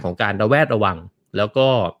ตญาณของการระแวดระวังแล้วก็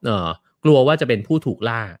กลัวว่าจะเป็นผู้ถูก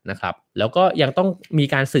ล่านะครับแล้วก็ยังต้องมี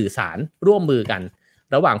การสื่อสารร่วมมือกัน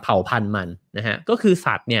ระหว่างเผ่าพันธุ์มันนะฮะก็คือ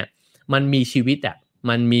สัตว์เนี่ยมันมีชีวิต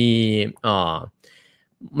มันมี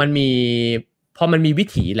มันมีพอมันมีวิ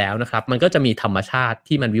ถีแล้วนะครับมันก็จะมีธรรมชาติ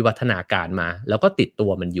ที่มันวิวัฒนาการมาแล้วก็ติดตั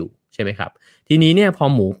วมันอยู่ใช่ไหมครับทีนี้เนี่ยพอ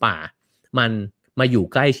หมูป่ามันมาอยู่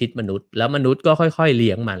ใกล้ชิดมนุษย์แล้วมนุษย์ก็ค่อยๆเ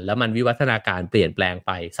ลี้ยงมันแล้วมันวิวัฒนาการเปลี่ยนแปลงไ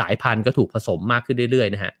ปสายพันธุ์ก็ถูกผสมมากขึ้นเรื่อย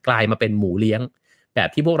ๆนะฮะกลายมาเป็นหมูเลี้ยงแบบ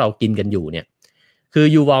ที่พวกเรากินกันอยู่เนี่ยคือ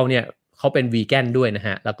ยูวัลเนี่ยเขาเป็นวีแกนด้วยนะฮ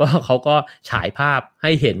ะแล้วก็เขาก็ฉายภาพใ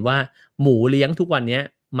ห้เห็นว่าหมูเลี้ยงทุกวันนี้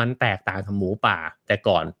มันแตกต่างกับหมูป่าแต่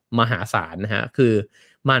ก่อนมหาศาลนะฮะคือ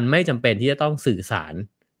มันไม่จำเป็นที่จะต้องสื่อสาร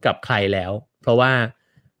กับใครแล้วเพราะว่า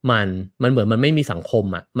มันเหมือนมันไม่มีสังคม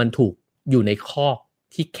มันถูกอยู่ในคอก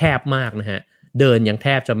ที่แคบมากนะฮะเดินยังแท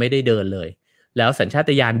บจะไม่ได้เดินเลยแล้วสัญชาต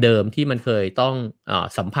ญาณเดิมที่มันเคยต้อง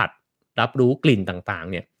สัมผัสรับรู้กลิ่นต่าง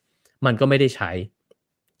ๆเนี่ยมันก็ไม่ได้ใช้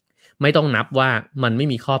ไม่ต้องนับว่ามันไม่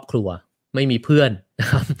มีครอบครัวไม่มีเพื่อนนะ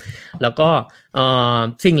ครับแล้วก็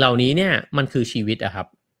สิ่งเหล่านี้เนี่ยมันคือชีวิตอะครับ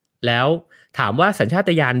แล้วถามว่าสัญชาต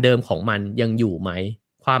ญาณเดิมของมันยังอยู่ไหม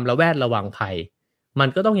ความระแวดระวังภัยมัน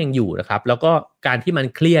ก็ต้องยังอยู่นะครับแล้วก็การที่มัน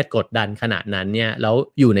เครียดกดดันขนาดนั้นเนี่ยแล้ว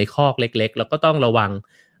อยู่ในคอกเล็กๆแล้วก็ต้องระวัง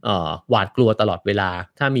หวาดกลัวตลอดเวลา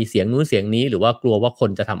ถ้ามีเสียงนู้นเสียงนี้หรือว่ากลัวว่าคน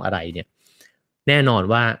จะทำอะไรเนี่ยแน่นอน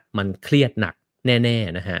ว่ามันเครียดหนักแน่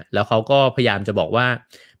ๆนะฮะแล้วเขาก็พยายามจะบอกว่า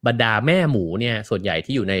บรรดาแม่หมูเนี่ยส่วนใหญ่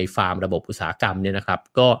ที่อยู่ในฟาร์มระบบอุตสาหกรรมเนี่ยนะครับ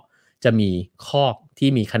ก็จะมีคอกที่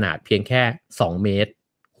มีขนาดเพียงแค่2เมตร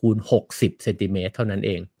คูณ60เซนติเมตรเท่านั้นเ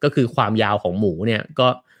องก็คือความยาวของหมูเนี่ย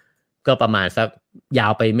ก็ประมาณสักยา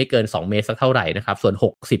วไปไม่เกิน2เมตรสักเท่าไหร่นะครับส่วน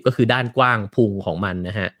60ก็คือด้านกว้างพุงของมัน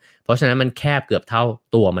นะฮะเพราะฉะนั้นมันแคบเกือบเท่า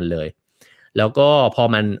ตัวมันเลยแล้วก็พอ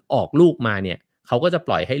มันออกลูกมาเนี่ยเขาก็จะป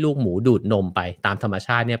ล่อยให้ลูกหมูดูดนมไปตามธรรมช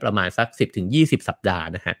าติเนี่ยประมาณสัก10-20สัปดาห์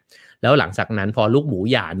นะฮะแล้วหลังจากนั้นพอลูกหมู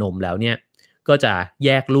หย่านมแล้วเนี่ยก็จะแย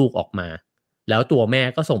กลูกออกมาแล้วตัวแม่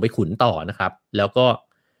ก็ส่งไปขุนต่อนะครับแล้วก็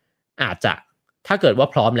อาจจะถ้าเกิดว่า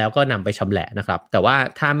พร้อมแล้วก็นำไปชำแหละนะครับแต่ว่า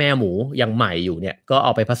ถ้าแม่หมูยังใหม่อยู่เนี่ยก็เอ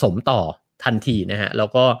าไปผสมต่อทันทีนะฮะแล้ว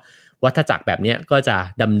ก็วัฏจักรแบบนี้ก็จะ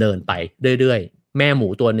ดำเนินไปเรื่อยๆแม่หมู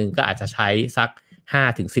ตัวหนึ่งก็อาจจะใช้สัก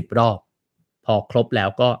 5-10 รอบพอครบแล้ว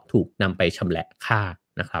ก็ถูกนำไปชำแหละฆ่า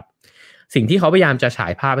นะครับสิ่งที่เขาพยายามจะฉา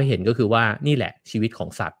ยภาพให้เห็นก็คือว่านี่แหละชีวิตของ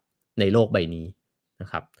สัตว์ในโลกใบนี้นะ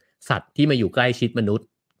ครับสัตว์ที่มาอยู่ใกล้ชิดมนุษย์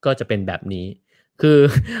ก็จะเป็นแบบนี้คือ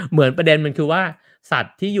เหมือนประเด็นมันคือว่าสัต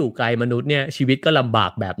ว์ที่อยู่ไกลมนุษย์เนี่ยชีวิตก็ลำบา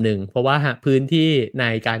กแบบหนึ่งเพราะว่าพื้นที่ใน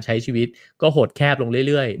การใช้ชีวิตก็หดแคบลง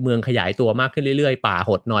เรื่อยๆเมืองขยายตัวมากขึ้นเรื่อยๆป่า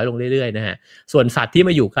หดน้อยลงเรื่อยๆนะฮะส่วนสัตว์ที่ม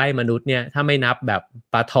าอยู่ใกล้มนุษย์เนี่ยถ้าไม่นับแบบ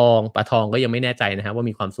ปลาทองก็ยังไม่แน่ใจนะฮะว่า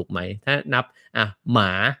มีความสุขไหมถ้านับหม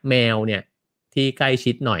าแมวเนี่ยที่ใกล้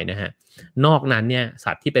ชิดหน่อยนะฮะนอกนั้นเนี่ย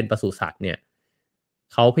สัตว์ที่เป็นปศุสัตว์เนี่ย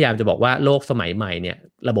เขาพยายามจะบอกว่าโลกสมัยใหม่เนี่ย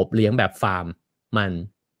ระบบเลี้ยงแบบฟาร์ม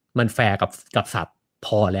มันแฟร์กับสัตว์ พ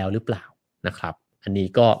อแล้วหรือเปล่านะครับอันนี้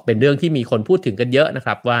ก็เป็นเรื่องที่มีคนพูดถึงกันเยอะนะค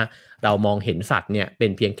รับว่าเรามองเห็นสัตว์เนี่ยเป็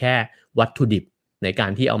นเพียงแค่วัตถุดิบในกา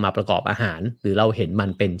รที่เอามาประกอบอาหารหรือเราเห็นมัน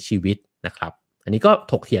เป็นชีวิตนะครับอันนี้ก็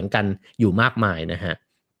ถกเถียงกันอยู่มากมายนะฮะ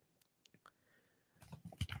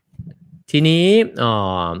ทีนี้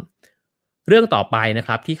เรื่องต่อไปนะค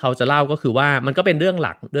รับที่เขาจะเล่าก็คือว่ามันก็เป็นเรื่องห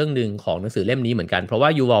ลักเรื่องหนึ่งของหนังสือเล่มนี้เหมือนกันเพราะว่า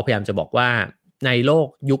ยูวัลพยายามจะบอกว่าในโลก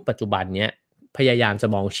ยุคปัจจุบันเนี้ยพยายามจะ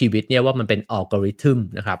มองชีวิตเนี่ยว่ามันเป็นอัลกอริทึม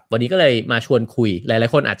นะครับวันนี้ก็เลยมาชวนคุยหลาย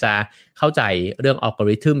ๆคนอาจจะเข้าใจเรื่องอัลกอ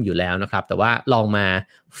ริทึมอยู่แล้วนะครับแต่ว่าลองมา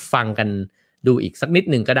ฟังกันดูอีกสักนิด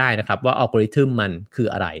นึงก็ได้นะครับว่าอัลกอริทึมมันคือ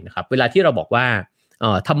อะไรนะครับเวลาที่เราบอกว่า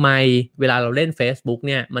ทำไมเวลาเราเล่น Facebook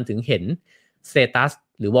เนี่ยมันถึงเห็นสเตตัส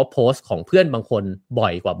หรือว่าโพสต์ของเพื่อนบางคนบ่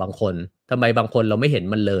อยกว่าบางคนทำไมบางคนเราไม่เห็น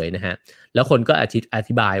มันเลยนะฮะแล้วคนก็อ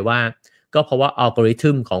ธิบายว่าก็เพราะว่าอัลกอริทึ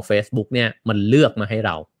มของ Facebook เนี่ยมันเลือกมาให้เ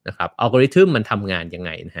รานะครับอัลกอริทึมมันทำงานยังไ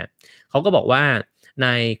งนะฮะเขาก็บอกว่าใน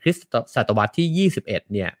คริสตศตวรรษที่21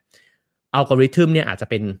เนี่ยอัลกอริทึมเนี่ยอาจจะ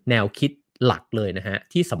เป็นแนวคิดหลักเลยนะฮะ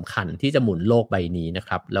ที่สำคัญที่จะหมุนโลกใบนี้นะค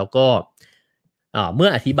รับแล้วก็เมื่อ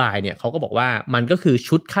อธิบายเนี่ยเขาก็บอกว่ามันก็คือ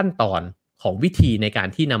ชุดขั้นตอนของวิธีในการ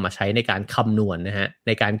ที่นำมาใช้ในการคำนวณนะฮะใ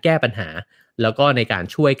นการแก้ปัญหาแล้วก็ในการ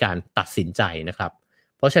ช่วยการตัดสินใจนะครับ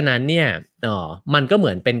เพราะฉะนั้นเนี่ยมันก็เห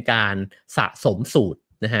มือนเป็นการสะสมสูตร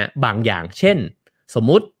นะฮะบางอย่างเช่นสม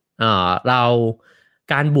มุติเรา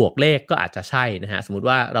การบวกเลขก็อาจจะใช่นะฮะสมมุติ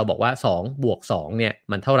ว่าเราบอกว่า2บวก2เนี่ย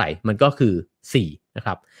มันเท่าไหร่มันก็คือ4นะค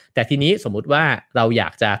รับแต่ทีนี้สมมุติว่าเราอยา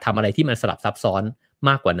กจะทำอะไรที่มันสลับซับซ้อนม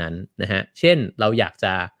ากกว่านั้นนะฮะเช่นเราอยากจ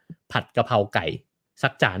ะผัดกะเพราไก่สั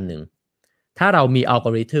กจานหนึ่งถ้าเรามีอัลก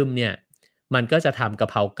อริทึมเนี่ยมันก็จะทำกะ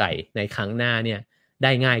เพราไก่ในครั้งหน้าเนี่ยไ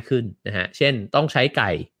ด้ง่ายขึ้นนะฮะเช่นต้องใช้ไ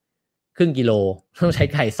ก่ครึ่งกิโลต้องใช้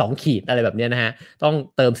ไก่2ขีดอะไรแบบนี้นะฮะต้อง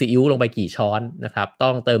เติมซีอิ๊วลงไปกี่ช้อนนะครับต้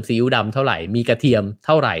องเติมซีอิ๊วดำเท่าไหร่มีกระเทียมเ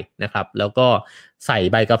ท่าไหร่นะครับแล้วก็ใส่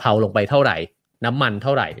ใบกะเพราลงไปเท่าไหร่น้ำมันเท่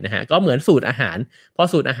าไหร่นะฮะก็เหมือนสูตรอาหารพอ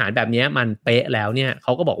สูตรอาหารแบบนี้มันเป๊ะแล้วเนี่ยเข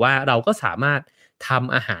าก็บอกว่าเราก็สามารถท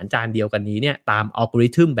ำอาหารจานเดียวกันนี้เนี่ยตามอัลกอริ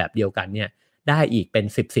ทึมแบบเดียวกันเนี่ยได้อีกเป็น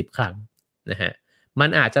10ครั้งนะฮะมัน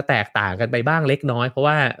อาจจะแตกต่างกันไปบ้างเล็กน้อยเพราะ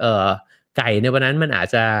ว่าไก่ในวันนั้นมันอาจ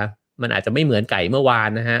จะไม่เหมือนไก่เมื่อวาน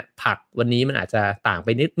นะฮะผักวันนี้มันอาจจะต่างไป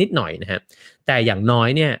นิดหน่อยนะฮะแต่อย่างน้อย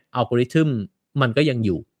เนี่ยอัลกอริทึมมันก็ยังอ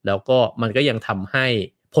ยู่แล้วก็มันก็ยังทำให้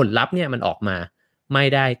ผลลัพธ์เนี่ยมันออกมาไม่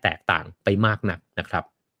ได้แตกต่างไปมากนักนะครับ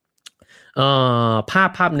ภ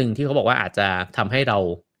าพหนึ่งที่เขาบอกว่าอาจจะทำให้เรา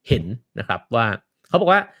เห็นนะครับว่าเขาบอก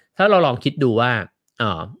ว่าถ้าเราลองคิดดูว่า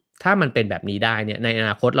ถ้ามันเป็นแบบนี้ได้เนี่ยในอน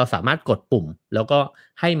าคตเราสามารถกดปุ่มแล้วก็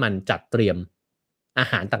ให้มันจัดเตรียมอา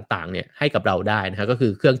หารต่างๆเนี่ยให้กับเราได้นะฮะก็คื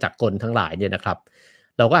อเครื่องจักรกลทั้งหลายเนี่ยนะครับ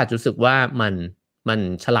เราก็อาจจะรู้สึกว่ามัน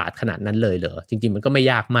ฉลาดขนาดนั้นเลยเหรอจริงๆมันก็ไม่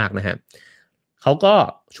ยากมากนะฮะเขาก็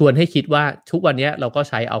ชวนให้คิดว่าทุกวันนี้เราก็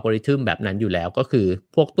ใช้อัลกอริทึมแบบนั้นอยู่แล้วก็คือ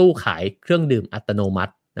พวกตู้ขายเครื่องดื่มอัตโนมั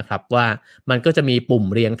ตินะครับว่ามันก็จะมีปุ่ม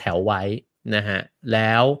เรียงแถวไว้นะฮะแ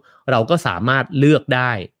ล้วเราก็สามารถเลือกไ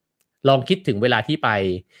ด้ลองคิดถึงเวลาที่ไป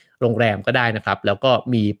โรงแรมก็ได้นะครับแล้วก็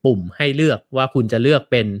มีปุ่มให้เลือกว่าคุณจะเลือก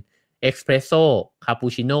เป็นเอ็กซ์เพรสโซ่คาปู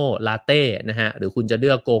ชิโน่ลาเต้นะฮะหรือคุณจะเลื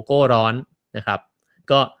อกโกโก้ร้อนนะครับ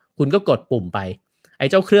ก็คุณก็กดปุ่มไปไอ้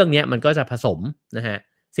เจ้าเครื่องนี้มันก็จะผสมนะฮะ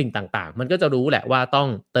สิ่งต่างๆมันก็จะรู้แหละว่าต้อง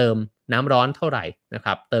เติมน้ำร้อนเท่าไหร่นะค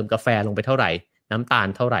รับเติมกาแฟลงไปเท่าไหร่น้ำตาล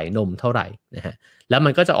เท่าไหร่นมเท่าไหร่นะฮะแล้วมั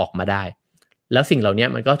นก็จะออกมาได้แล้วสิ่งเหล่านี้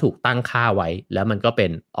มันก็ถูกตั้งค่าไว้แล้วมันก็เป็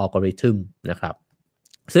นอัลกอริทึมนะครับ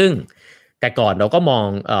ซึ่งแต่ก่อนเราก็มอง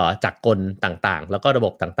จักรกลต่างๆแล้วก็ระบ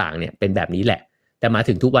บต่างๆเนี่ยเป็นแบบนี้แหละแต่มา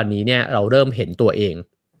ถึงทุกวันนี้เนี่ยเราเริ่มเห็นตัวเอง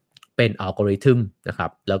เป็นอัลกอริทึมนะครั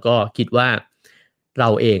บแล้วก็คิดว่าเรา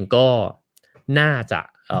เองก็น่า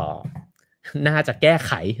จะแก้ไ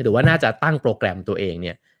ขหรือว่าน่าจะตั้งโปรแกรมตัวเองเ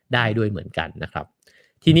นี่ยได้ด้วยเหมือนกันนะครับ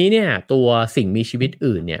ทีนี้เนี่ยตัวสิ่งมีชีวิต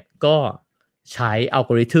อื่นเนี่ยก็ใช้อัลก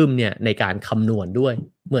อริทึมเนี่ยในการคำนวณด้วย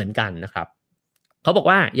เหมือนกันนะครับเขาบอก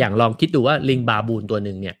ว่าอย่างลองคิดดูว่าลิงบาบูนตัวห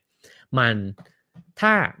นึ่งเนี่ย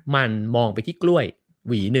ถ้ามันมองไปที่กล้วย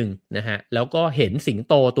หวีหนึ่งนะฮะแล้วก็เห็นสิง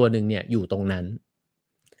โตตัวหนึ่งเนี่ยอยู่ตรงนั้น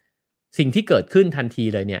สิ่งที่เกิดขึ้นทันที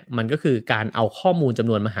เลยเนี่ยมันก็คือการเอาข้อมูลจำ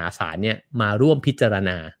นวนมหาศาลเนี่ยมาร่วมพิจารณ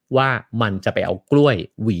าว่ามันจะไปเอากล้วย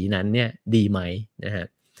หวีนั้นเนี่ยดีไหมนะฮะ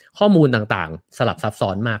ข้อมูลต่างๆสลับซับซ้อ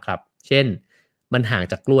นมากครับเช่นมันห่าง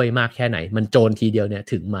จากกล้วยมากแค่ไหนมันโจรทีเดียวเนี่ย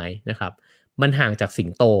ถึงไหมนะครับมันห่างจากสิง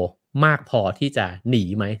โตมากพอที่จะหนี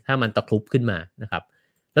ไหมถ้ามันตะครุบขึ้นมานะครับ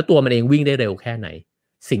แล้วตัวมันเองวิ่งได้เร็วแค่ไหน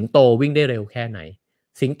สิงโตวิ่งได้เร็วแค่ไหน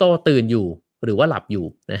สิงโตตื่นอยู่หรือว่าหลับอยู่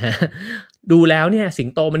นะฮะดูแล้วเนี่ยสิง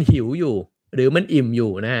โตมันหิวอยู่หรือมันอิ่มอ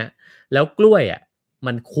ยู่นะฮะแล้วกล้วยอ่ะ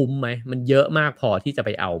มันคุ้มไหมมันเยอะมากพอที่จะไป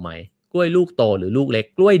เอาไหม กล้วยลูกโตหรือลูกเล็ก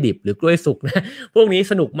กล้วยดิบหรือกล้วยสุกนะพวกนี้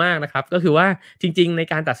สนุกมากนะครับก็คือว่าจริงๆใน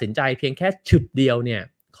การตัดสินใจเพียงแค่ฉึบเดียวเนี่ย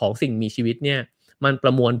ของสิ่งมีชีวิตเนี่ยมันปร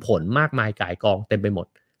ะมวลผลมากมายก่ายกองเต็มไปหมด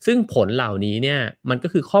ซึ่งผลเหล่านี้เนี่ยมันก็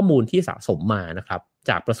คือข้อมูลที่สะสมมานะครับ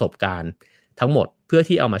จากประสบการณ์ทั้งหมดเพื่อ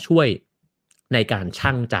ที่เอามาช่วยในการ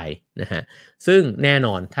ชั่งใจนะฮะซึ่งแน่น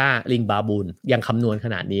อนถ้าลิงบาบูนยังคำนวณข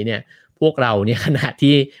นาดนี้เนี่ยพวกเราเนี่ยขณะ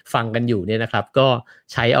ที่ฟังกันอยู่เนี่ยนะครับก็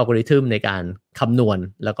ใช้อัลกอริทึมในการคำนวณ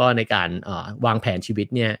แล้วก็ในการวางแผนชีวิต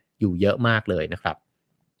เนี่ยอยู่เยอะมากเลยนะครับ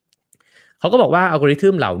เขาก็บอกว่าอัลกอริทึ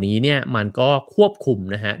มเหล่านี้เนี่ยมันก็ควบคุม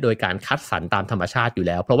นะฮะโดยการคัดสรรตามธรรมชาติอยู่แ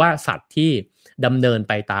ล้วเพราะว่าสัตว์ที่ดำเนิน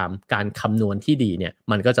ไปตามการคำนวณที่ดีเนี่ย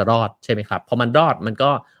มันก็จะรอดใช่ไหมครับพอมันรอดมัน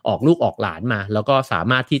ก็ออกลูกออกหลานมาแล้วก็สา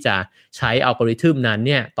มารถที่จะใช้อัลกอริทึมนั้นเ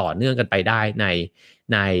นี่ยต่อเนื่องกันไปได้ใ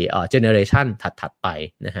นเจเนอเรชันถัดๆไป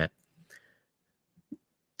นะฮะ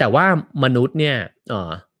แต่ว่ามนุษย์เนี่ย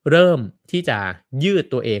เริ่มที่จะยืด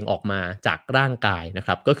ตัวเองออกมาจากร่างกายนะค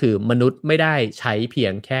รับก็คือมนุษย์ไม่ได้ใช้เพีย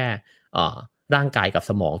งแค่ร่างกายกับ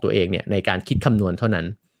สมองตัวเองเนี่ยในการคิดคำนวณเท่านั้น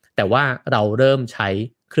แต่ว่าเราเริ่มใช้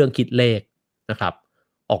เครื่องคิดเลขนะครับ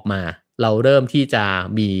ออกมาเราเริ่มที่จะ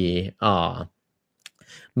มี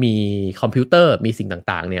คอมพิวเตอร์มีสิ่ง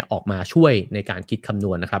ต่างๆเนี่ยออกมาช่วยในการคิดคำน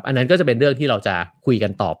วณนะครับอันนั้นก็จะเป็นเรื่องที่เราจะคุยกั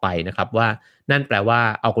นต่อไปนะครับว่านั่นแปลว่า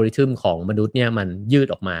อัลกอริทึมของมนุษย์เนี่ยมันยืด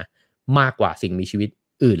ออกมามากกว่าสิ่งมีชีวิต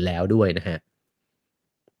อื่นแล้วด้วยนะฮะ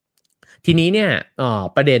ทีนี้เนี่ย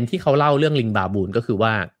ประเด็นที่เขาเล่าเรื่องลิงบาบูนก็คือ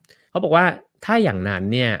ว่าเขาบอกว่าถ้าอย่างนั้น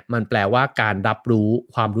เนี่ยมันแปลว่าการรับรู้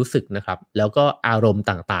ความรู้สึกนะครับแล้วก็อารมณ์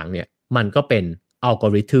ต่างๆเนี่ยมันก็เป็นอัลกอ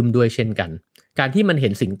ริทึมด้วยเช่นกันการที่มันเห็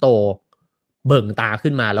นสิงโตเบิ่งตา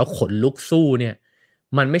ขึ้นมาแล้วขนลุกสู้เนี่ย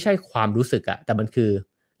มันไม่ใช่ความรู้สึกอะแต่มันคือ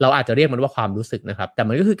เราอาจจะเรียกมันว่าความรู้สึกนะครับแต่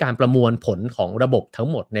มันก็คือการประมวลผลของระบบทั้ง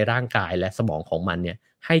หมดในร่างกายและสมองของมันเนี่ย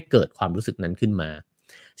ให้เกิดความรู้สึกนั้นขึ้นมา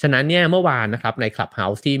ฉะนั้นเนี่ยเมื่อวานนะครับใน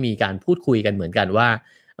Clubhouse ที่มีการพูดคุยกันเหมือนกันว่า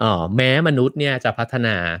แม้มนุษย์เนี่ยจะพัฒน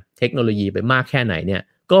าเทคโนโลยีไปมากแค่ไหนเนี่ย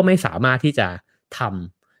ก็ไม่สามารถที่จะท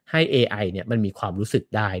ำให้ AI เนี่ยมันมีความรู้สึก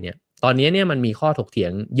ได้เนี่ยตอนนี้เนี่ยมันมีข้อถกเถีย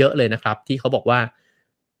งเยอะเลยนะครับที่เขาบอกว่า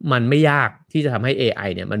มันไม่ยากที่จะทำให้ AI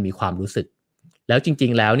เนี่ยมันมีความรู้สึกแล้วจริ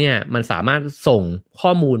งๆแล้วเนี่ยมันสามารถส่งข้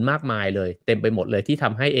อมูลมากมายเลยเต็มไปหมดเลยที่ท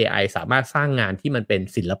ำให้ AI สามารถสร้างงานที่มันเป็น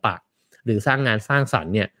ศิลปะหรือสร้างงานสร้างสรร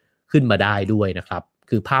ค์เนี่ยขึ้นมาได้ด้วยนะครับ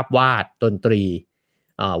คือภาพวาดดนตรี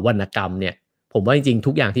วรรณกรรมเนี่ยผมว่าจริงๆ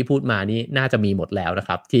ทุกอย่างที่พูดมานี่น่าจะมีหมดแล้วนะค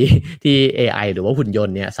รับที่ AI หรือว่าหุ่นยน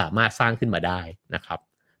ต์เนี่ยสามารถสร้างขึ้นมาได้นะครับ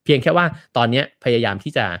เพียงแค่ว่าตอนนี้พยายาม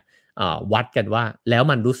ที่จะวัดกันว่าแล้ว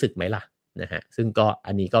มันรู้สึกไหมล่ะนะฮะซึ่งก็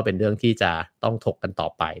อันนี้ก็เป็นเรื่องที่จะต้องถกกันต่อ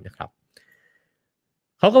ไปนะครับ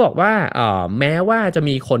เขาก็บอกว่าแม้ว่าจะ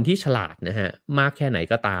มีคนที่ฉลาดนะฮะมากแค่ไหน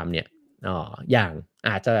ก็ตามเนี่ยอย่างอ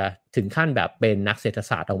าจจะถึงขั้นแบบเป็นนักเศรษฐ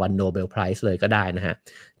ศาสตร์รางวัลโนเบลไพรส์เลยก็ได้นะฮะ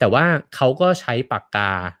แต่ว่าเขาก็ใช้ปากก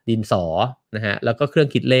าดินสอนะฮะแล้วก็เครื่อง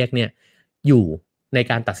คิดเลขเนี่ยอยู่ใน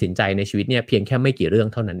การตัดสินใจในชีวิตเนี่ยเพียงแค่ไม่กี่เรื่อง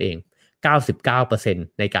เท่านั้นเอง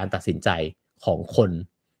99%ในการตัดสินใจของคน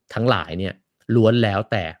ทั้งหลายเนี่ยล้วนแล้ว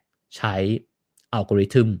แต่ใช้อัลกอริ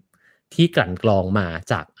ทึมที่กลั่นกรองมา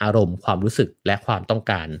จากอารมณ์ความรู้สึกและความต้อง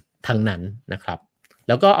การทั้งนั้นนะครับแ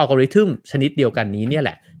ล้วก็อัลกอริทึมชนิดเดียวกันนี้เนี่ยแห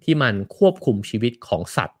ละที่มันควบคุมชีวิตของ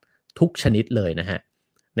สัตว์ทุกชนิดเลยนะฮะ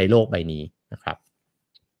ในโลกใบนี้นะครับ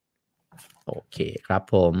โอเคครับ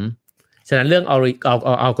ผมฉะนั้นเรื่องอั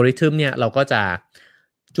ลกอริทึมเนี่ยเราก็จะ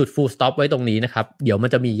จุด full stop ไว้ตรงนี้นะครับเดี๋ยวมัน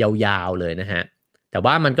จะมียาวๆเลยนะฮะแต่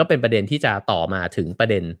ว่ามันก็เป็นประเด็นที่จะต่อมาถึงประ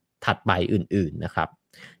เด็นถัดไปอื่นๆนะครับ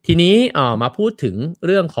ทีนี้มาพูดถึงเ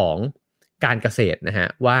รื่องของการเกษตรนะฮะ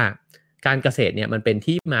ว่าการเกษตรเนี่ยมันเป็น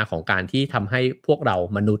ที่มาของการที่ทำให้พวกเรา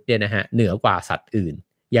มนุษย์เนี่ยนะฮะเหนือกว่าสัตว์อื่น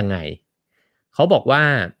ยังไงเขาบอกว่า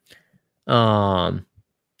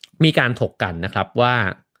มีการถกกันนะครับว่า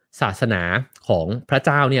ศาสนาของพระเ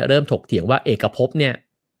จ้าเนี่ยเริ่มถกเถียงว่าเอกภพเนี่ย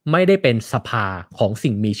ไม่ได้เป็นสภาของ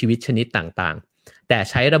สิ่งมีชีวิตชนิดต่างๆแต่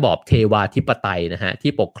ใช้ระบอบเทวาธิปไตยนะฮะ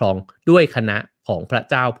ที่ปกครองด้วยคณะของพระ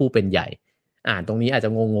เจ้าผู้เป็นใหญ่อ่านตรงนี้อาจจะ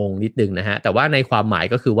งงๆนิดนึงนะฮะแต่ว่าในความหมาย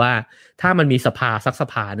ก็คือว่าถ้ามันมีสภาสักส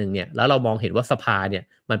ภาหนึ่งเนี่ยแล้วเรามองเห็นว่าสภาเนี่ย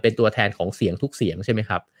มันเป็นตัวแทนของเสียงทุกเสียงใช่ไหม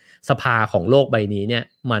ครับสภาของโลกใบนี้เนี่ย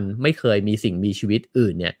มันไม่เคยมีสิ่งมีชีวิตอื่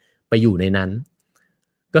นเนี่ยไปอยู่ในนั้น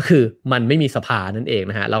ก็คือมันไม่มีสภานั่นเอง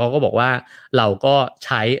นะฮะแล้วเขาก็บอกว่าเราก็ใ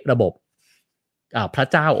ช้ระบบพระ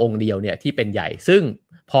เจ้าองค์เดียวเนี่ยที่เป็นใหญ่ซึ่ง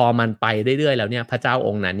พอมันไปเรื่อยๆแล้วเนี่ยพระเจ้าอ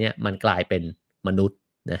งค์นั้นเนี่ยมันกลายเป็นมนุษย์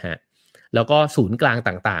นะฮะแล้วก็ศูนย์กลาง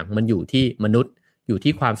ต่างๆมันอยู่ที่มนุษย์อยู่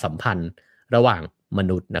ที่ความสัมพันธ์ระหว่างม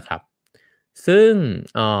นุษย์นะครับซึ่ง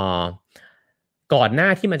ก่อนหน้า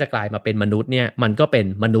ที่มันจะกลายมาเป็นมนุษย์เนี่ยมันก็เป็น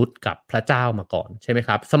มนุษย์กับพระเจ้ามาก่อนใช่ไหมค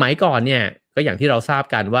รับสมัยก่อนเนี่ยก็อย่างที่เราทราบ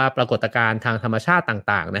กันว่าปรากฏการณ์ทางธรรมชาติ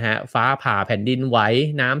ต่างๆนะฮะฟ้าผ่าแผ่นดินไหว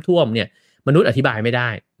น้ำท่วมเนี่ย มนุษย์อธิบายไม่ได้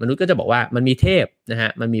มนุษย์ก็จะบอกว่ามันมีเทพนะฮะ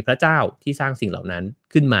มันมีพระเจ้าที่สร้างสิ่งเหล่านั้น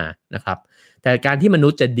ขึ้นมานะครับแต่การที่มนุ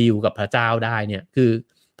ษย์จะดีลกับพระเจ้าได้เนี่ยคือ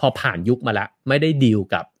พอผ่านยุคมาแล้วไม่ได้ดีล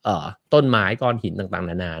กับต้นไม้ก้อนหินต่างๆ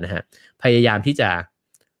นานานะฮะพยายามที่จะ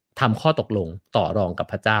ทำข้อตกลงต่อรองกับ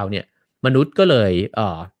พระเจ้าเนี่ยมนุษย์ก็เลย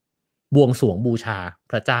บวงสรวงบูชา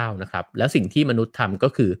พระเจ้านะครับแล้วสิ่งที่มนุษย์ทำก็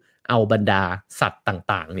คือเอาบรรดาสัตว์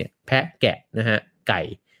ต่างๆเนี่ยแพะแกะนะฮะไก่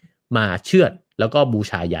มาเชือดแล้วก็บู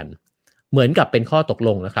ชายันเหมือนกับเป็นข้อตกล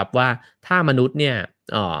งนะครับว่าถ้ามนุษย์เนี่ย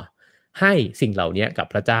ให้สิ่งเหล่านี้กับ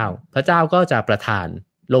พระเจ้าพระเจ้าก็จะประทาน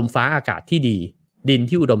ลมฟ้าอากาศที่ดีดิน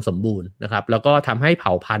ที่อุดมสมบูรณ์นะครับแล้วก็ทำให้เผ่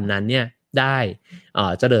าพันธุ์นั้นเนี่ยได้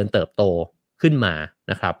เจริญเติบโตขึ้นมา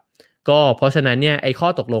นะครับก็เพราะฉะนั้นเนี่ยไอ้ข้อ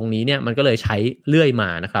ตกลงนี้เนี่ยมันก็เลยใช้เรื่อยมา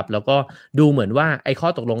นะครับแล้วก็ดูเหมือนว่าไอ้ข้อ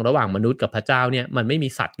ตกลงระหว่างมนุษย์กับพระเจ้าเนี่ยมันไม่มี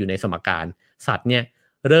สัตว์อยู่ในสมการสัตว์เนี่ย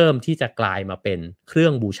เริ่มที่จะกลายมาเป็นเครื่อ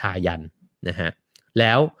งบูชายันนะฮะแ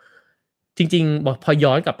ล้วจริงๆพอ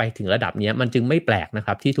ย้อนกลับไปถึงระดับนี้มันจึงไม่แปลกนะค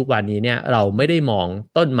รับที่ทุกวันนี้เนี่ยเราไม่ได้มอง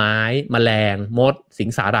ต้นไม้แมลงมดสิง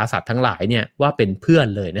สาราสัตว์ทั้งหลายเนี่ยว่าเป็นเพื่อน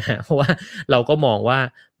เลยนะฮะเพราะว่าเราก็มองว่า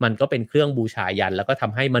มันก็เป็นเครื่องบูชายันแล้วก็ท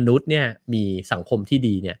ำให้มนุษย์เนี่ยมีสังคมที่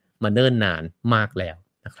ดีเนี่ยมาเนิ่นนานมากแล้ว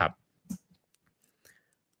นะครับ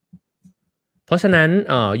เพราะฉะนั้น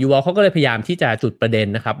ยูวอลเขาก็เลยพยายามที่จะจุดประเด็น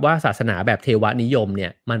นะครับว่าศาสนาแบบเทวนิยมเนี่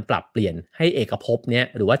ยมันปรับเปลี่ยนให้เอกภพเนี่ย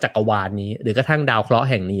หรือว่าจักรวาลนี้หรือกระทั่งดาวเคราะห์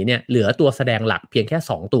แห่งนี้เนี่ยเหลือตัวแสดงหลักเพียงแค่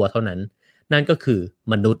2ตัวเท่านั้นนั่นก็คือ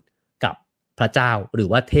มนุษย์กับพระเจ้าหรือ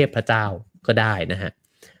ว่าเทพพระเจ้าก็ได้นะฮะ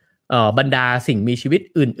บรรดาสิ่งมีชีวิต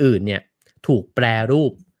อื่นๆเนี่ยถูกแปรรู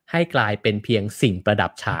ปให้กลายเป็นเพียงสิ่งประดั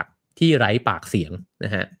บฉากที่ไร้ปากเสียงน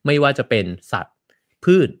ะฮะไม่ว่าจะเป็นสัตว์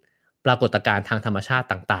พืชปรากฏการณ์ทางธรรมชาติ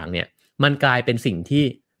ต่างๆเนี่ยมันกลายเป็นสิ่งที่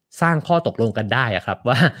สร้างข้อตกลงกันได้อะครับ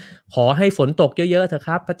ว่าขอให้ฝนตกเยอะๆเถอะค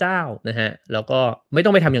รับพระเจ้านะฮะแล้วก็ไม่ต้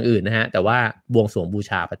องไปทำอย่างอื่นนะฮะแต่ว่าบวงสรวงบู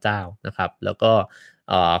ชาพระเจ้านะครับแล้วก็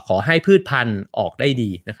ขอให้พืชพันธุ์ออกได้ดี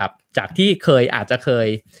นะครับจากที่อาจจะเคย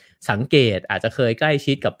สังเกตอาจจะเคยใกล้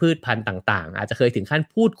ชิดกับพืชพันธุ์ต่างๆอาจจะเคยถึงขั้น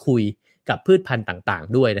พูดคุยกับพืชพันธุ์ต่าง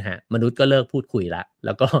ๆด้วยนะฮะมนุษย์ก็เลิกพูดคุยแ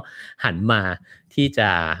ล้วก็หันมาที่จะ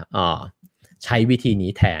ใช้วิธี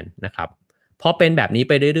นี้แทนนะครับพอเป็นแบบนี้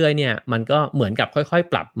ไปเรื่อยๆเนี่ยมันก็เหมือนกับค่อย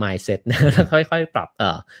ๆปรับ mindset นะแล้วค่อยๆปรับ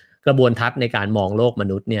กระบวนทัศน์ในการมองโลกม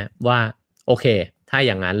นุษย์เนี่ยว่าโอเคถ้าอ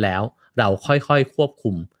ย่างนั้นแล้วเราค่อยๆควบคุ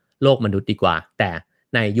มโลกมนุษย์ดีกว่าแต่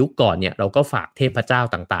ในยุคก่อนเนี่ยเราก็ฝากเทพเจ้า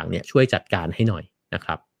ต่างๆเนี่ยช่วยจัดการให้หน่อยนะค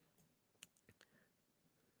รับ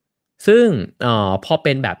ซึ่งพอเ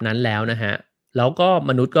ป็นแบบนั้นแล้วนะฮะแล้วก็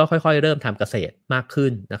มนุษย์ก็ค่อยๆเริ่มทำเกษตรมากขึ้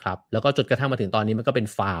นนะครับแล้วก็จนกระทั่งมาถึงตอนนี้มันก็เป็น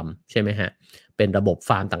ฟาร์มใช่ไหมฮะเป็นระบบ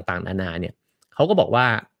ฟาร์มต่างๆนานาเนี่ยเขาก็บอกว่า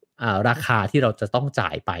ราคาที่เราจะต้องจ่า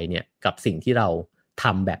ยไปเนี่ยกับสิ่งที่เราท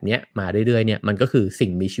ำแบบนี้มาเรื่อยๆเนี่ยมันก็คือสิ่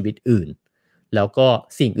งมีชีวิตอื่นแล้วก็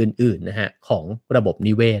สิ่งอื่นๆนะฮะของระบบ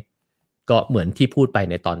นิเวศก็เหมือนที่พูดไป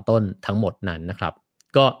ในตอนต้นทั้งหมดนั้นนะครับ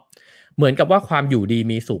ก็เหมือนกับว่าความอยู่ดี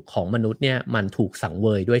มีสุขของมนุษย์เนี่ยมันถูกสังเว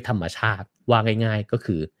ยด้วยธรรมชาติว่าง่ายๆก็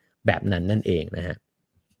คือแบบนั้นนั่นเองนะฮะ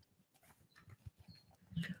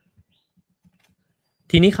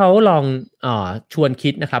ทีนี้เขาลองชวนคิ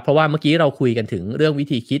ดนะครับเพราะว่าเมื่อกี้เราคุยกันถึงเรื่องวิ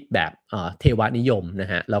ธีคิดแบบเทวนิยมน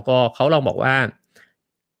ะฮะแล้วก็เขาลองบอกว่า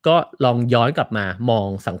ก็ลองย้อนกลับมามอง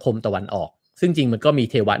สังคมตะวันออกซึ่งจริงมันก็มี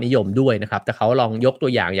เทวนิยมด้วยนะครับแต่เขาลองยกตั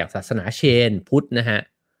วอย่างศาสนาเชนพุทธนะฮะ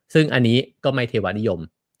ซึ่งอันนี้ก็ไม่เทวนิยม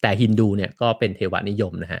แต่ฮินดูเนี่ยก็เป็นเทวนิย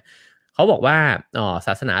มนะฮะเขาบอกว่าศ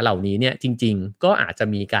าสนาเหล่านี้เนี่ยจริงๆก็อาจจะ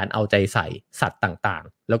มีการเอาใจใส่สัตว์ต่าง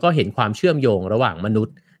ๆแล้วก็เห็นความเชื่อมโยงระหว่างมนุษ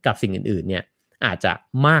ย์กับสิ่งอื่นๆเนี่ยอาจจะ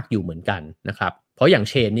มากอยู่เหมือนกันนะครับเพราะอย่าง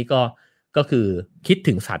เชนนี่ก็คือคิด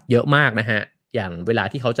ถึงสัตว์เยอะมากนะฮะอย่างเวลา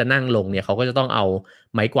ที่เขาจะนั่งลงเนี่ยเขาก็จะต้องเอา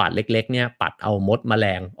ไม้กวาดเล็กๆเนี่ยปัดเอามดแมล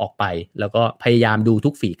งออกไปแล้วก็พยายามดูทุ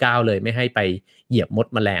กฝีก้าวเลยไม่ให้ไปเหยียบมด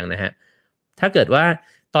แมลงนะฮะถ้าเกิดว่า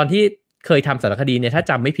ตอนที่เคยทำสารคดีเนี่ยถ้า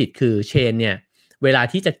จำไม่ผิดคือเชนเนี่ยเวลา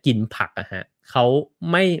ที่จะกินผักอะฮะเขา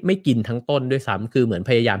ไม่กินทั้งต้นด้วยซ้ำคือเหมือน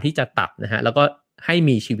พยายามที่จะตัดนะฮะแล้วก็ให้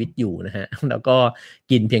มีชีวิตอยู่นะฮะแล้วก็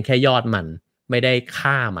กินเพียงแค่ยอดมันไม่ได้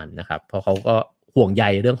ฆ่ามันนะครับเพราะเขาก็ห่วงใย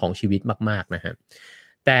เรื่องของชีวิตมากๆนะฮะ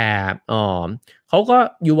แต่เขาก็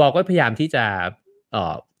ยูวอลก็พยายามที่จะ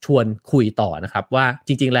ชวนคุยต่อนะครับว่าจ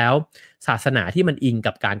ริงๆแล้วศาสนาที่มันอิง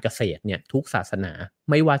กับการเกษตรเนี่ยทุกศาสนา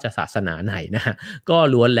ไม่ว่าจะศาสนาไหนนะฮะก็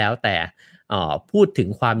ล้วนแล้วแต่พูดถึง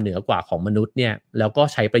ความเหนือกว่าของมนุษย์เนี่ยแล้วก็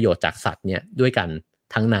ใช้ประโยชน์จากสัตว์เนี่ยด้วยกัน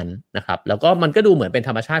ทั้งนั้นนะครับแล้วก็มันก็ดูเหมือนเป็นธ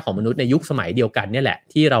รรมชาติของมนุษย์ในยุคสมัยเดียวกันเนี่ยแหละ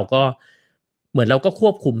ที่เราก็เหมือนเราก็ค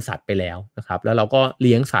วบคุมสัตว์ไปแล้วนะครับแล้วเราก็เ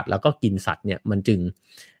ลี้ยงสัตว์แล้วก็กินสัตว์เนี่ยมันจึง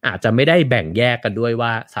อาจจะไม่ได้แบ่งแยกกันด้วยว่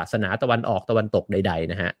าศาสนาตะวันออกตะวันตกใด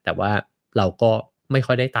ๆนะฮะแต่ว่าเราก็ไม่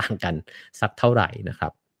ค่อยได้ต่างกันสักเท่าไหร่นะครั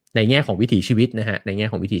บในแง่ของวิถีชีวิตนะฮะในแง่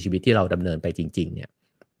ของวิถีชีวิตที่เราดำเนินไปจริงๆเนี่ย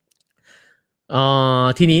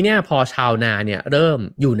ทีนี้เนี่ยพอชาวนาเนี่ยเริ่ม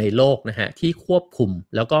อยู่ในโลกนะฮะที่ควบคุม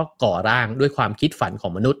แล้วก็ก่อร่างด้วยความคิดฝันขอ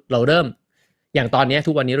งมนุษย์เราเริ่มอย่างตอนนี้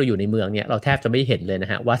ทุกวันนี้เราอยู่ในเมืองเนี่ยเราแทบจะไม่เห็นเลยน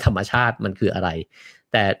ะฮะว่าธรรมชาติมันคืออะไร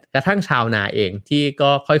แต่กระทั่งชาวนาเองที่ก็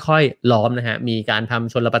ค่อยๆล้อมนะฮะมีการท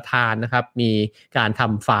ำชลประทานนะครับมีการท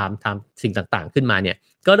ำฟาร์มทำสิ่งต่างๆขึ้นมาเนี่ย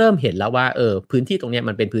ก็เริ่มเห็นแล้วว่าพื้นที่ตรงนี้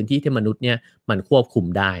มันเป็นพื้นที่ที่มนุษย์เนี่ยมันควบคุม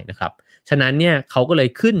ได้นะครับฉะนั้นเนี่ยเขาก็เลย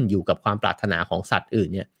ขึ้นอยู่กับความปรารถนาของสัตว์อื่น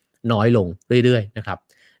เนี่ยน้อยลงเรื่อยๆนะครับ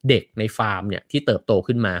เด็กในฟาร์มเนี่ยที่เติบโต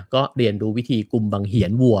ขึ้นมาก็เรียนรู้วิธีกุมบังเหีย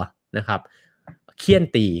นวัวนะครับเคี่ยน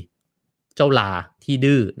ตีเจ้าลาที่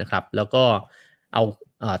ดื้อนะครับแล้วก็เอา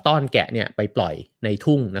ต้อนแกะเนี่ยไปปล่อยใน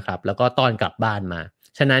ทุ่งนะครับแล้วก็ต้อนกลับบ้านมา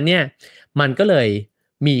ฉะนั้นเนี่ยมันก็เลย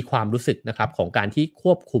มีความรู้สึกนะครับของการที่ค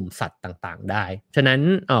วบคุมสัตว์ต่างๆได้ฉะนั้น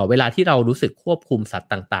เวลาที่เรารู้สึกควบคุมสัตว์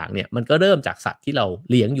ต่างๆเนี่ยมันก็เริ่มจากสัตว์ที่เรา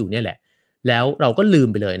เลี้ยงอยู่เนี่ยแหละแล้วเราก็ลืม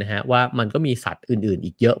ไปเลยนะฮะว่ามันก็มีสัตว์อื่นๆ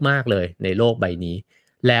อีกเยอะมากเลยในโลกใบนี้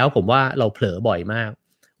แล้วผมว่าเราเผลอบ่อยมาก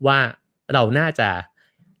ว่าเรา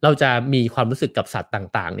จะมีความรู้สึกกับสัตว์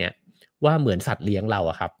ต่างๆเนี่ยว่าเหมือนสัตว์เลี้ยงเรา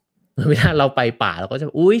อะครับเวลาเราไปป่าเราก็จะ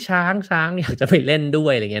อุ้ยช้างอยากจะไปเล่นด้ว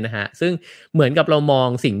ยอะไรเงี้ยนะฮะซึ่งเหมือนกับเรามอง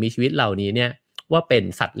สิ่งมีชีวิตเหล่านี้เนี่ยว่าเป็น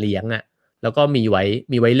สัตว์เลี้ยงอะแล้วก็มีไ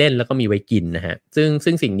ว้เล่นแล้วก็มีไว้กินนะฮะ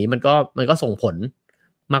ซึ่งสิ่งนี้มันก็ส่งผล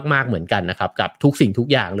มากๆเหมือนกันนะครับกับทุกสิ่งทุก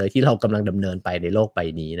อย่างเลยที่เรากำลังดำเนินไปในโลกใบ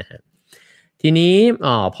นี้นะฮะทีนี้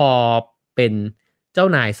พอเป็นเจ้า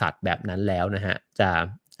นายสัตว์แบบนั้นแล้วนะฮะ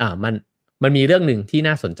มันมีเรื่องหนึ่งที่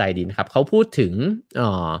น่าสนใจดีนะครับเขาพูดถึง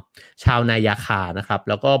ชาวนายาคานะครับ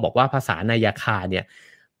แล้วก็บอกว่าภาษานายาคาเนี่ย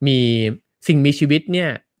มีสิ่งมีชีวิตเนี่ย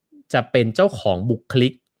จะเป็นเจ้าของบุคลิ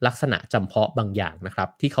กลักษณะจำเพาะบางอย่างนะครับ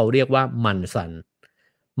ที่เขาเรียกว่ามัน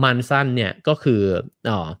ซันเนี่ยก็คือ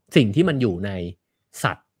สิ่งที่มันอยู่ใน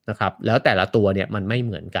สัตว์นะครับแล้วแต่ละตัวเนี่ยมันไม่เ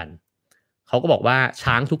หมือนกันเขาก็บอกว่า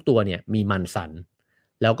ช้างทุกตัวเนี่ยมีมันซัน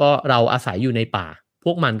แล้วก็เราอาศัยอยู่ในป่าพ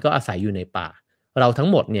วกมันก็อาศัยอยู่ในป่าเราทั้ง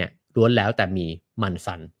หมดเนี่ยล้วนแล้วแต่มีมัน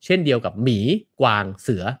ซันเช่นเดียวกับหมีกวางเ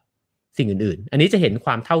สือสิ่งอื่นๆอันนี้จะเห็นค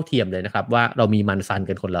วามเท่าเทียมเลยนะครับว่าเรามีมันซัน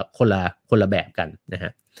กันคนละแบบกันนะฮ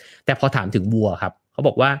ะแต่พอถามถึงวัวครับเขาบ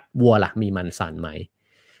อกว่าวัวล่ะมีมันซันไหม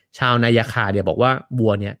ชาวนายาคาเนี่ยบอกว่าวั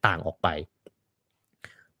วเนี่ยต่างออกไป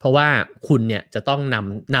เพราะว่าคุณเนี่ยจะต้อง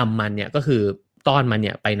นำมันเนี่ยก็คือต้อนมันเ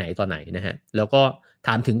นี่ยไปไหนต่อไหนนะฮะแล้วก็ถ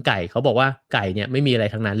ามถึงไก่เขาบอกว่าไก่เนี่ยไม่มีอะไร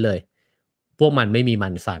ทั้งนั้นเลยพวกมันไม่มีมั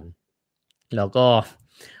นซันแล้วก็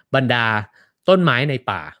บรรดาต้นไม้ใน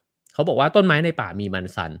ป่าเขาบอกว่าต้นไม้ในป่ามีมัน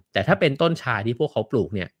ซันแต่ถ้าเป็นต้นชาที่พวกเขาปลูก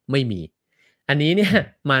เนี่ยไม่มีอันนี้เนี่ย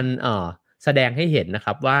มันแสดงให้เห็นนะค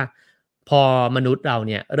รับว่าพอมนุษย์เรา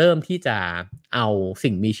เนี่ยเริ่มที่จะเอา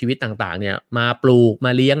สิ่งมีชีวิตต่างๆเนี่ยมาปลูกม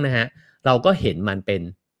าเลี้ยงนะฮะเราก็เห็นมันเป็น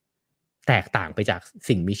แตกต่างไปจาก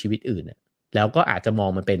สิ่งมีชีวิตอื่นแล้วก็อาจจะมอง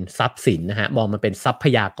มันเป็นทรัพย์สินนะฮะมองมันเป็นทรัพ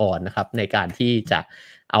ยากรนะครับในการที่จะ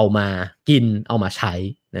เอามากินเอามาใช้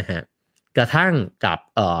นะฮะกระทั่งกับ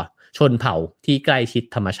ชนเผ่าที่ใกล้ชิด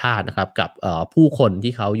ธรรมชาตินะครับกับผู้คน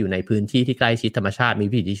ที่เขาอยู่ในพื้นที่ที่ใกล้ชิดธรรมชาติมี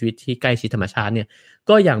วิถีชีวิตที่ใกล้ชิดธรรมชาติเนี่ย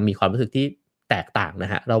ก็ยังมีความรู้สึกที่แตกต่างน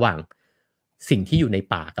ะฮะระหว่างสิ่งที่อยู่ใน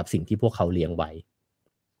ป่ากับสิ่งที่พวกเขาเลี้ยงไว้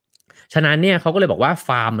ฉะนั้นเนี่ยเขาก็เลยบอกว่าฟ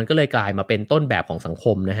าร์มมันก็เลยกลายมาเป็นต้นแบบของสังค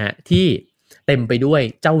มนะฮะที่เต็มไปด้วย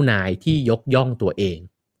เจ้านายที่ยกย่องตัวเอง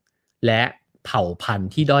และเผ่าพันธุ์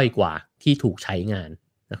ที่ด้อยกว่าที่ถูกใช้งาน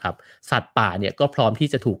นะครับสัตว์ป่าเนี่ยก็พร้อมที่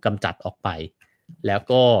จะถูกกำจัดออกไปแล้ว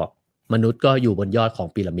ก็มนุษย์ก็อยู่บนยอดของ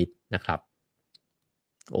พีระมิดนะครับ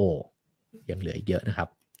โอ้ยังเหลืออีกเยอะนะครับ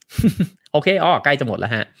โอเคใกล้จะหมดแล้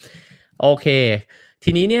วฮะโอเคที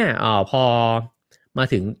นี้เนี่ยพอมา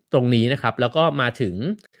ถึงตรงนี้นะครับแล้วก็มาถึง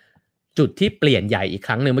จุดที่เปลี่ยนใหญ่อีกค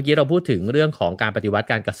รั้งหนึ่งเมื่อกี้เราพูดถึงเรื่องของการปฏิวัติ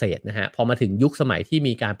การเกษตรนะฮะพอมาถึงยุคสมัยที่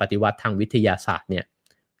มีการปฏิวัติทางวิทยาศาสตร์เนี่ย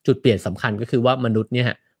จุดเปลี่ยนสำคัญก็คือว่ามนุษย์เนี่ย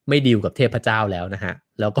ไม่ดีลกับเทพเจ้าแล้วนะฮะ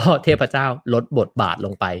แล้วก็เทพเจ้าลดบทบาทล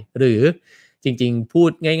งไปหรือจริงๆพู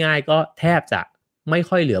ดง่ายๆก็แทบจะไม่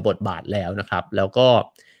ค่อยเหลือบทบาทแล้วนะครับแล้วก็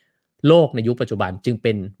โลกในยุคปัจจุบันจึงเ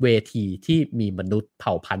ป็นเวทีที่มีมนุษย์เผ่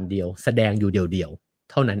าพันธุ์เดียวแสดงอยู่เดี่ยว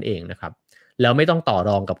ๆเท่านั้นเองนะครับแล้วไม่ต้องต่อร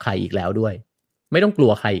องกับใครอีกแล้วด้วยไม่ต้องกลั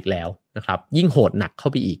วใครอีกแล้วนะครับยิ่งโหดหนักเข้า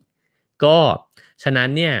ไปอีกก็ฉะนั้น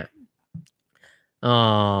เนี่ย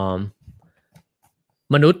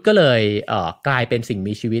มนุษย์ก็เลยกลายเป็นสิ่ง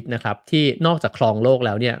มีชีวิตนะครับที่นอกจากครองโลกแ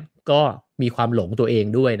ล้วเนี่ยก็มีความหลงตัวเอง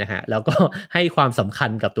ด้วยนะฮะแล้วก็ให้ความสำคั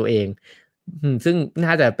ญกับตัวเองซึ่ง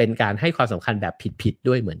น่าจะเป็นการให้ความสำคัญแบบผิดๆ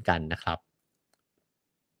ด้วยเหมือนกันนะครับ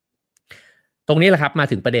ตรงนี้แหละครับมา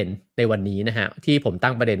ถึงประเด็นในวันนี้นะฮะที่ผม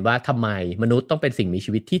ตั้งประเด็นว่าทำไมมนุษย์ต้องเป็นสิ่งมี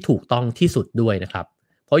ชีวิตที่ถูกต้องที่สุดด้วยนะครับ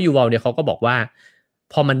เพราะยูวัลเนี่ยเขาก็บอกว่า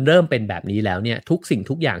พอมันเริ่มเป็นแบบนี้แล้วเนี่ยทุกสิ่ง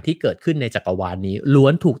ทุกอย่างที่เกิดขึ้นในจักรวาลนี้ล้ว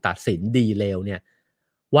นถูกตัดสินดีเลวเนี่ย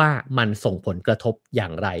ว่ามันส่งผลกระทบอย่า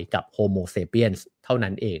งไรกับโฮโมเซเปียนส์เท่า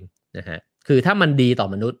นั้นเองนะฮะ คือถ้ามันดีต่อ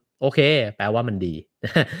มนุษย์โอเคแปลว่ามันดี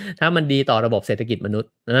ถ้ามันดีต่อระบบเศรษฐกิจมนุษย์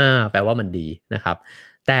แปลว่ามันดีนะครับ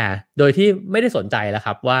แต่โดยที่ไม่ได้สนใจแล้วค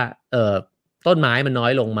รับว่าต้นไม้มันน้อ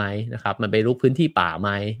ยลงไหมนะครับมันไปรุกพื้นที่ป่าไหม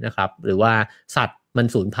นะครับหรือว่าสัตว์มัน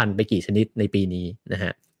สูญพันธุ์ไปกี่ชนิดในปีนี้นะฮ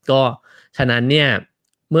ะก็ฉะนั้นเนี่ย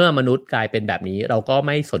เมื่อมนุษย์กลายเป็นแบบนี้เราก็ไ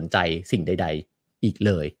ม่สนใจสิ่งใดๆอีกเ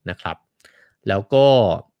ลยนะครับแล้วก็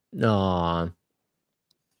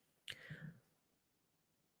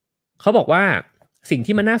เขาบอกว่าสิ่ง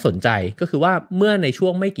ที่มันน่าสนใจก็คือว่าเมื่อในช่ว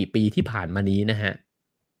งไม่กี่ปีที่ผ่านมานี้นะฮะ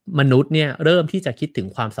มนุษย์เนี่ยเริ่มที่จะคิดถึง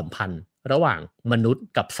ความสัมพันธ์ระหว่างมนุษย์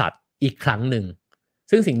กับสัตว์อีกครั้งหนึ่ง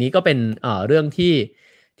ซึ่งสิ่งนี้ก็เป็นเรื่อง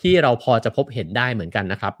ที่เราพอจะพบเห็นได้เหมือนกัน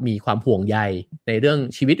นะครับมีความห่วงใยในเรื่อง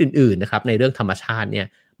ชีวิตอื่นๆนะครับในเรื่องธรรมชาติเนี่ย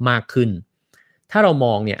มากขึ้นถ้าเราม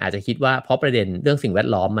องเนี่ยอาจจะคิดว่าเพราะประเด็นเรื่องสิ่งแวด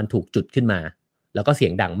ล้อมมันถูกจุดขึ้นมาแล้วก็เสีย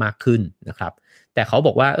งดังมากขึ้นนะครับแต่เขาบ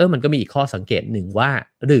อกว่ามันก็มีอีกข้อสังเกตหนึ่งว่า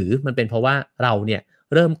หรือมันเป็นเพราะว่าเราเนี่ย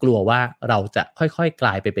เริ่มกลัวว่าเราจะค่อยๆกล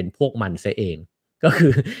ายไปเป็นพวกมันเสียเองก็คื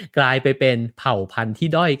อกลายไปเป็นเผ่าพันธุ์ที่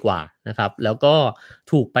ด้อยกว่านะครับแล้วก็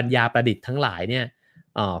ถูกปัญญาประดิษฐ์ทั้งหลายเนี่ย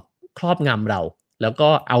ครอบงำเราแล้วก็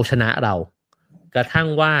เอาชนะเรากระทั่ง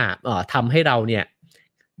ว่าทำให้เราเนี่ย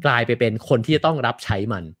กลายไปเป็นคนที่จะต้องรับใช้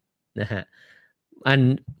มันนะฮะ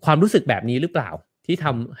ความรู้สึกแบบนี้หรือเปล่าที่ท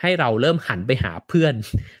ำให้เราเริ่มหันไปหาเพื่อน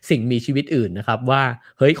สิ่งมีชีวิตอื่นนะครับว่า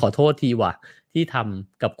เฮ้ยขอโทษทีว่ะที่ท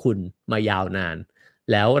ำกับคุณมายาวนาน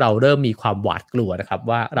แล้วเราเริ่มมีความหวาดกลัวนะครับ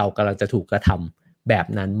ว่าเรากำลังจะถูกกระทำแบบ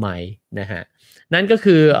นั้นไหมนะฮะนั่นก็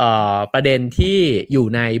คือประเด็นที่อยู่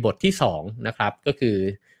ในบทที่2นะครับก็คือ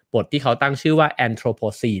บทที่เขาตั้งชื่อว่า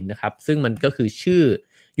Anthropocene นะครับซึ่งมันก็คือชื่อ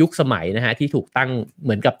ยุคสมัยนะฮะที่ถูกตั้งเห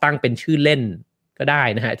มือนกับตั้งเป็นชื่อเล่นก็ได้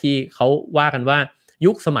นะฮะที่เขาว่ากันว่า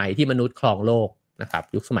ยุคสมัยที่มนุษย์ครองโลกนะครับ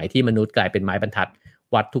ยุคสมัยที่มนุษย์กลายเป็นไม้บรรทัด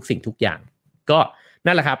วัดทุกสิ่งทุกอย่างก็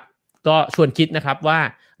นั่นแหละครับก็ชวนคิดนะครับว่า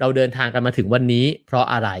เราเดินทางกันมาถึงวันนี้เพราะ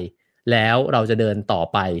อะไรแล้วเราจะเดินต่อ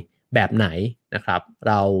ไปแบบไหนนะครับ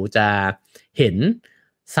เราจะเห็น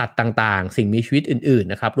สัตว์ต่างๆสิ่งมีชีวิตอื่น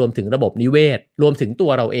ๆนะครับรวมถึงระบบนิเวศรวมถึงตั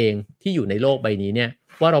วเราเองที่อยู่ในโลกใบนี้เนี่ย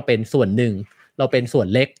ว่าเราเป็นส่วนหนึ่งเราเป็นส่วน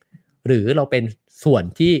เล็กหรือเราเป็นส่วน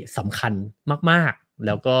ที่สำคัญมากๆแ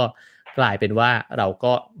ล้วก็กลายเป็นว่าเรา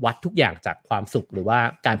ก็วัดทุกอย่างจากความสุขหรือว่า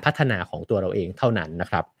การพัฒนาของตัวเราเองเท่านั้นนะ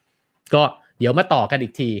ครับก็เดี๋ยวมาต่อกันอี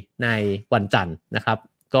กทีในวันจันทร์นะครับ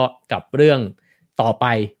ก็กับเรื่องต่อไป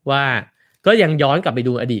ว่าก็ยังย้อนกลับไป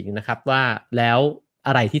ดูอดีตนะครับว่าแล้วอ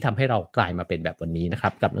ะไรที่ทำให้เรากลายมาเป็นแบบวันนี้นะครั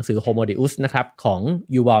บกับหนังสือ Homo Deus นะครับของ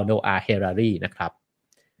Yuval Noah Harari นะครับ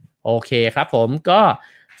โอเคครับผมก็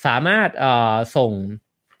สามารถส่ง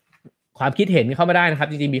ความคิดเห็นเข้ามาได้นะครับ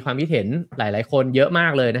จริงๆมีความคิดเห็นหลายๆคนเยอะมา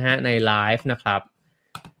กเลยนะฮะในไลฟ์นะครับ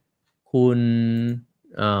คุณ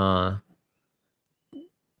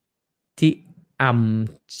ที่อัม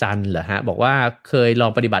จันเหรอฮะบอกว่าเคยลอ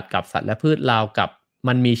งปฏิบัติกับสัตว์และพืชราวกับ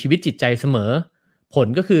มันมีชีวิตจิตใจเสมอผล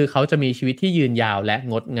ก็คือเขาจะมีชีวิตที่ยืนยาวและ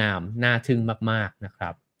งดงามน่าทึ่งมากๆนะครั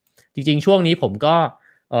บจริงๆช่วงนี้ผมก็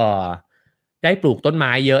ได้ปลูกต้นไ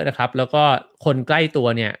ม้เยอะนะครับแล้วก็คนใกล้ตัว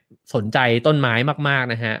เนี่ยสนใจต้นไม้มาก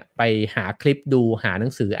ๆนะฮะไปหาคลิปดูหาหนั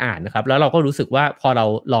งสืออ่านนะครับแล้วเราก็รู้สึกว่าพอเรา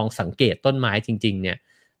ลองสังเกตต้นไม้จริงๆเนี่ย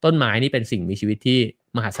ต้นไม้นี่เป็นสิ่งมีชีวิตที่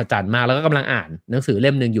มหัศจรรย์มากแล้วก็กำลังอ่านหนังสือเ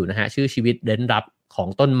ล่มนึงอยู่นะฮะชื่อชีวิตเร้นลับของ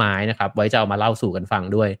ต้นไม้นะครับไว้จะเอามาเล่าสู่กันฟัง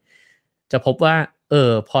ด้วยจะพบว่า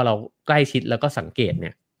พอเราใกล้ชิดแล้วก็สังเกตเนี่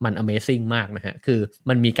ยมัน Amazing มากนะฮะคือ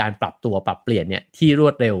มันมีการปรับตัวปรับเปลี่ยนเนี่ยที่รว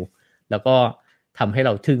ดเร็วแล้วก็ทำให้เร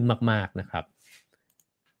าทึ่งมากๆนะครับ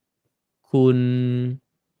คุณ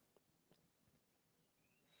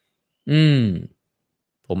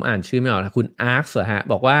ผมอ่านชื่อไม่ออกนะคุณอาร์คเหรอฮะ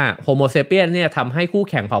บอกว่าโฮโมเซเปียนเนี่ยทำให้คู่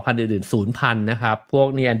แข่งเผ่าพันธุ์อื่นๆสูญพันธุ์นะครับพวก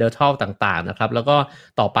เนียนเดอร์ทัลต่างๆนะครับแล้วก็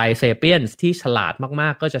ต่อไปเซเปียนที่ฉลาดมา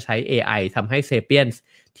กๆก็จะใช้ AI ทำให้เซเปียน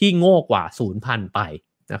ที่โง่กว่าสูญพันธุ์ไป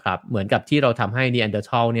นะครับเหมือนกับที่เราทำให้เนียนเดอร์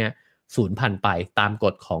ทัลเนี่ยสูญพันธุ์ไปตามก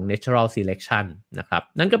ฎของ natural selection นะครับ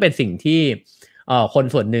นั่นก็เป็นสิ่งที่คน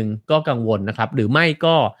ส่วนหนึ่งก็กังวลนะครับหรือไม่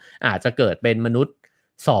ก็อาจจะเกิดเป็นมนุษย์2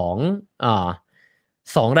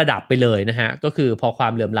ระดับไปเลยนะฮะก็คือพอควา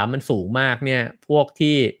มเหลื่อมล้ำมันสูงมากเนี่ยพวก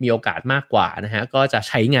ที่มีโอกาสมากกว่านะฮะก็จะ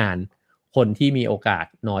ใช้งานคนที่มีโอกาส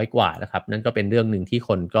น้อยกว่านะครับนั่นก็เป็นเรื่องหนึ่งที่ค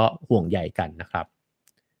นก็ห่วงใยกันนะครับ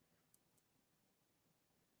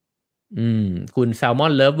คุณแซลมอ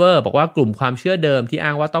นเลิฟเวอร์บอกว่ากลุ่มความเชื่อเดิมที่อ้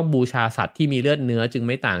างว่าต้องบูชาสัตว์ที่มีเลือดเนื้อจึงไ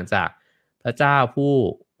ม่ต่างจากพระเจ้าผู้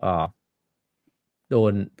โด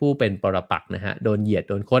นผู้เป็นปรปักษ์นะฮะโดนเหยียด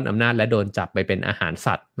โดนค้นอำนาจและโดนจับไปเป็นอาหาร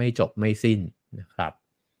สัตว์ไม่จบไม่สิ้นนะครับ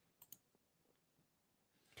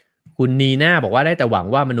คุณนีน่าบอกว่าได้แต่หวัง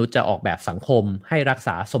ว่ามนุษย์จะออกแบบสังคมให้รักษ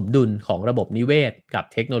าสมดุลของระบบนิเวศกับ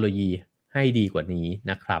เทคโนโลยีให้ดีกว่านี้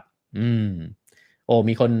นะครับโอ้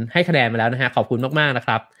มีคนให้คะแนนมาแล้วนะฮะขอบคุณมากๆนะค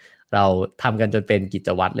รับ เราทำกันจนเป็นกิจ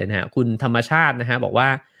วัตรเลยนะฮะคุณธรรมชาตินะฮะบอกว่า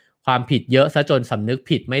ความผิดเยอะซะจนสำนึก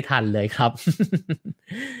ผิดไม่ทันเลยครับ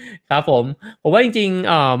ครับผมว่าจริง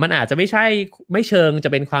ๆมันอาจจะไม่เชิงจะ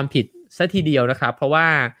เป็นความผิดซะทีเดียวนะครับเพราะว่า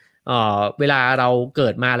เวลาเราเกิ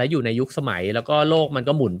ดมาแล้วอยู่ในยุคสมัยแล้วก็โลกมัน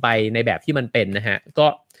ก็หมุนไปในแบบที่มันเป็นนะฮะก็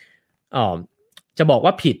จะบอกว่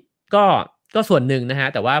าผิดก็ส่วนหนึ่งนะฮะ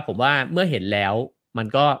แต่ว่าผมว่าเมื่อเห็นแล้วมัน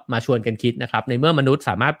ก็มาชวนกันคิดนะครับในเมื่อมนุษย์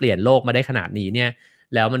สามารถเปลี่ยนโลกมาได้ขนาดนี้เนี่ย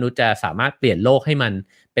แล้วมนุษย์จะสามารถเปลี่ยนโลกให้มัน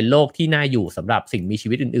เป็นโลกที่น่าอยู่สำหรับสิ่งมีชี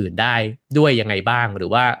วิตอื่นๆได้ด้วยยังไงบ้างหรือ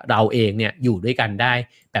ว่าเราเองเนี่ยอยู่ด้วยกันได้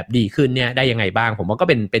แบบดีขึ้นเนี่ยได้ยังไงบ้างผมว่าก็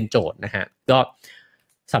เป็นโจทย์นะฮะก็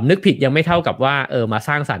สำนึกผิดยังไม่เท่ากับว่ามาส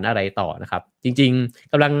ร้างสรรค์อะไรต่อนะครับจริง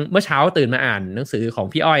ๆกำลังเมื่อเช้าตื่นมาอ่านหนังสือของ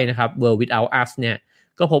พี่อ้อยนะครับ World Without Us เนี่ย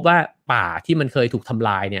ก็พบว่าป่าที่มันเคยถูกทำล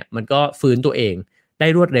ายเนี่ยมันก็ฟื้นตัวเองได้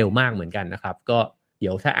รวดเร็วมากเหมือนกันนะครับก็เดี๋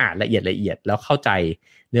ยวถ้าอ่านละเอียดแล้วเข้าใจ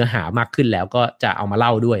เนื้อหามากขึ้นแล้วก็จะเอามาเล่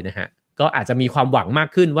าด้วยนะฮะก็อาจจะมีความหวังมาก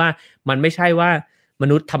ขึ้นว่ามันไม่ใช่ว่าม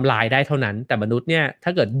นุษย์ทำลายได้เท่านั้นแต่มนุษย์เนี่ยถ้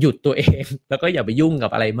าเกิดหยุดตัวเองแล้วก็อย่าไปยุ่งกั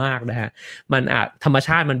บอะไรมากนะฮะมันธรรมช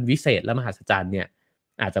าติมันวิเศษและมหัศจรรย์เนี่ย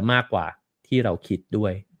อาจจะมากกว่าที่เราคิดด้ว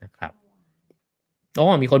ยนะครับ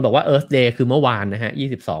มีคนบอกว่า Earth Day คือเมื่อวานนะฮะ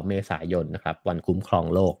22เมษายนนะครับวันคุ้มครอง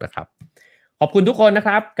โลกนะครับขอบคุณทุกคนนะค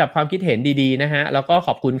รับกับความคิดเห็นดีๆนะฮะแล้วก็ข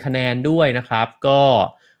อบคุณคะแนนด้วยนะครับก็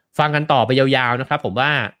ฟังกันต่อไปยาวๆนะครับผมว่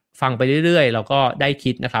าฟังไปเรื่อยๆแล้วก็ได้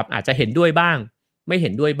คิดนะครับอาจจะเห็นด้วยบ้างไม่เห็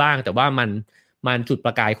นด้วยบ้างแต่ว่ามันจุดป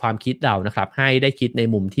ระกายความคิดเรานะครับให้ได้คิดใน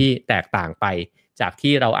มุมที่แตกต่างไปจาก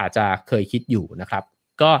ที่เราอาจจะเคยคิดอยู่นะครับ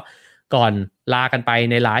ก็ก่อนลากันไป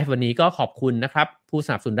ในไลฟ์วันนี้ก็ขอบคุณนะครับผู้ส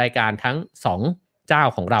นับสนุนรายการทั้ง2เจ้า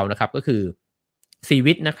ของเรานะครับก็คือซี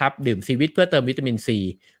วิตนะครับดื่มซีวิตเพื่อเติมวิตามินซี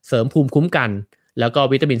เสริมภูมิคุ้มกันแล้วก็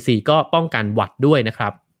วิตามินซีก็ป้องกันหวัดด้วยนะครั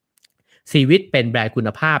บซีวิตเป็นแบรนด์คุณ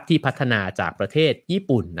ภาพที่พัฒนาจากประเทศญี่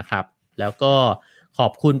ปุ่นนะครับแล้วก็ขอ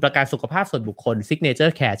บคุณประกันสุขภาพส่วนบุคคล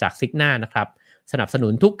Signature Care จากซิกนานะครับสนับสนุ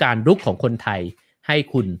นทุกการรุกของคนไทยให้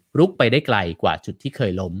คุณรุกไปได้ไกลกว่าจุดที่เค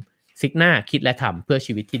ยล้มซิกนาคิดและทำเพื่อ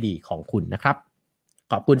ชีวิตที่ดีของคุณนะครับ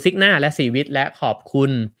ขอบคุณซิกนาและซีวิตและขอบคุ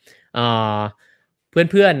ณ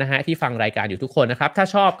เพื่อนๆนะฮะที่ฟังรายการอยู่ทุกคนนะครับถ้า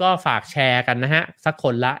ชอบก็ฝากแชร์กันนะฮะสักค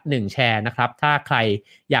นละ1แชร์นะครับถ้าใคร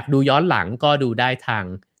อยากดูย้อนหลังก็ดูได้ทาง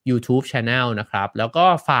YouTube Channel นะครับแล้วก็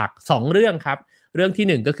ฝาก2เรื่องครับเรื่อง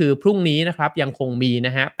ที่1ก็คือพรุ่งนี้นะครับยังคงมีน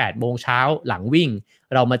ะฮะ 8:00 นหลังวิ่ง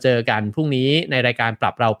เรามาเจอกันพรุ่งนี้ในรายการป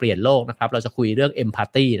รับเราเปลี่ยนโลกนะครับเราจะคุยเรื่อง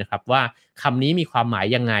empathy นะครับว่าคำนี้มีความหมาย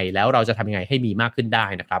ยังไงแล้วเราจะทำยังไงให้มีมากขึ้นได้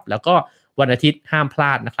นะครับแล้วก็วันอาทิตย์ห้ามพล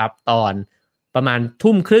าดนะครับตอนประมาณ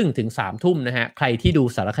 20:30 ถึง 3:00 นนะฮะใครที่ดู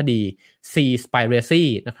สารคดี Seaspiracy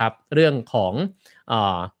นะครับเรื่องของ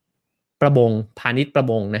ประมงพาณิชย์ประ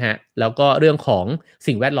มงนะฮะแล้วก็เรื่องของ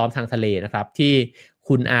สิ่งแวดล้อมทางทะเลนะครับที่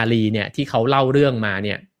คุณอาลีเนี่ยที่เขาเล่าเรื่องมาเ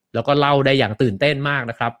นี่ยแล้วก็เล่าได้อย่างตื่นเต้นมาก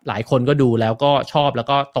นะครับหลายคนก็ดูแล้วก็ชอบแล้ว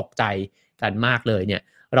ก็ตกใจกันมากเลยเนี่ย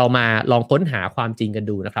เรามาลองค้นหาความจริงกัน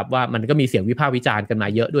ดูนะครับว่ามันก็มีเสียงวิพากษ์วิจารณ์กันมา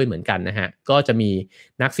เยอะด้วยเหมือนกันนะฮะก็จะมี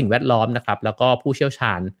นักสิ่งแวดล้อมนะครับแล้วก็ผู้เชี่ยวช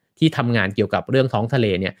าญที่ทำงานเกี่ยวกับเรื่องท้องทะเล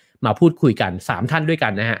เนี่ยมาพูดคุยกัน3ท่านด้วยกั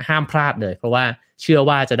นนะฮะห้ามพลาดเลยเพราะว่าเชื่อ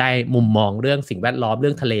ว่าจะได้มุมมองเรื่องสิ่งแวดล้อมเ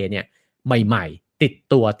รื่องทะเลเนี่ยใหม่ๆติด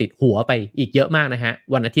หัวไปอีกเยอะมากนะฮะ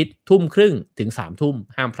วันอาทิตย์ 20:30 ถึง 3:00 น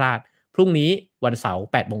ห้ามพลาดพรุ่งนี้วันเสาร์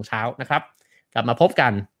 8:00 นนะครับกลับมาพบกั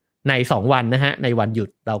นใน2วันนะฮะในวันหยุด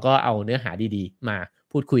เราก็เอาเนื้อหาดีๆมา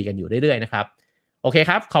พูดคุยกันอยู่เรื่อยๆนะครับโอเค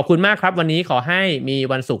ครับขอบคุณมากครับวันนี้ขอให้มี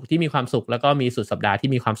วันศุกร์ที่มีความสุขแล้วก็มีสุดสัปดาห์ที่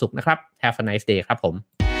มีความสุขนะครับ Have a nice day ครับผม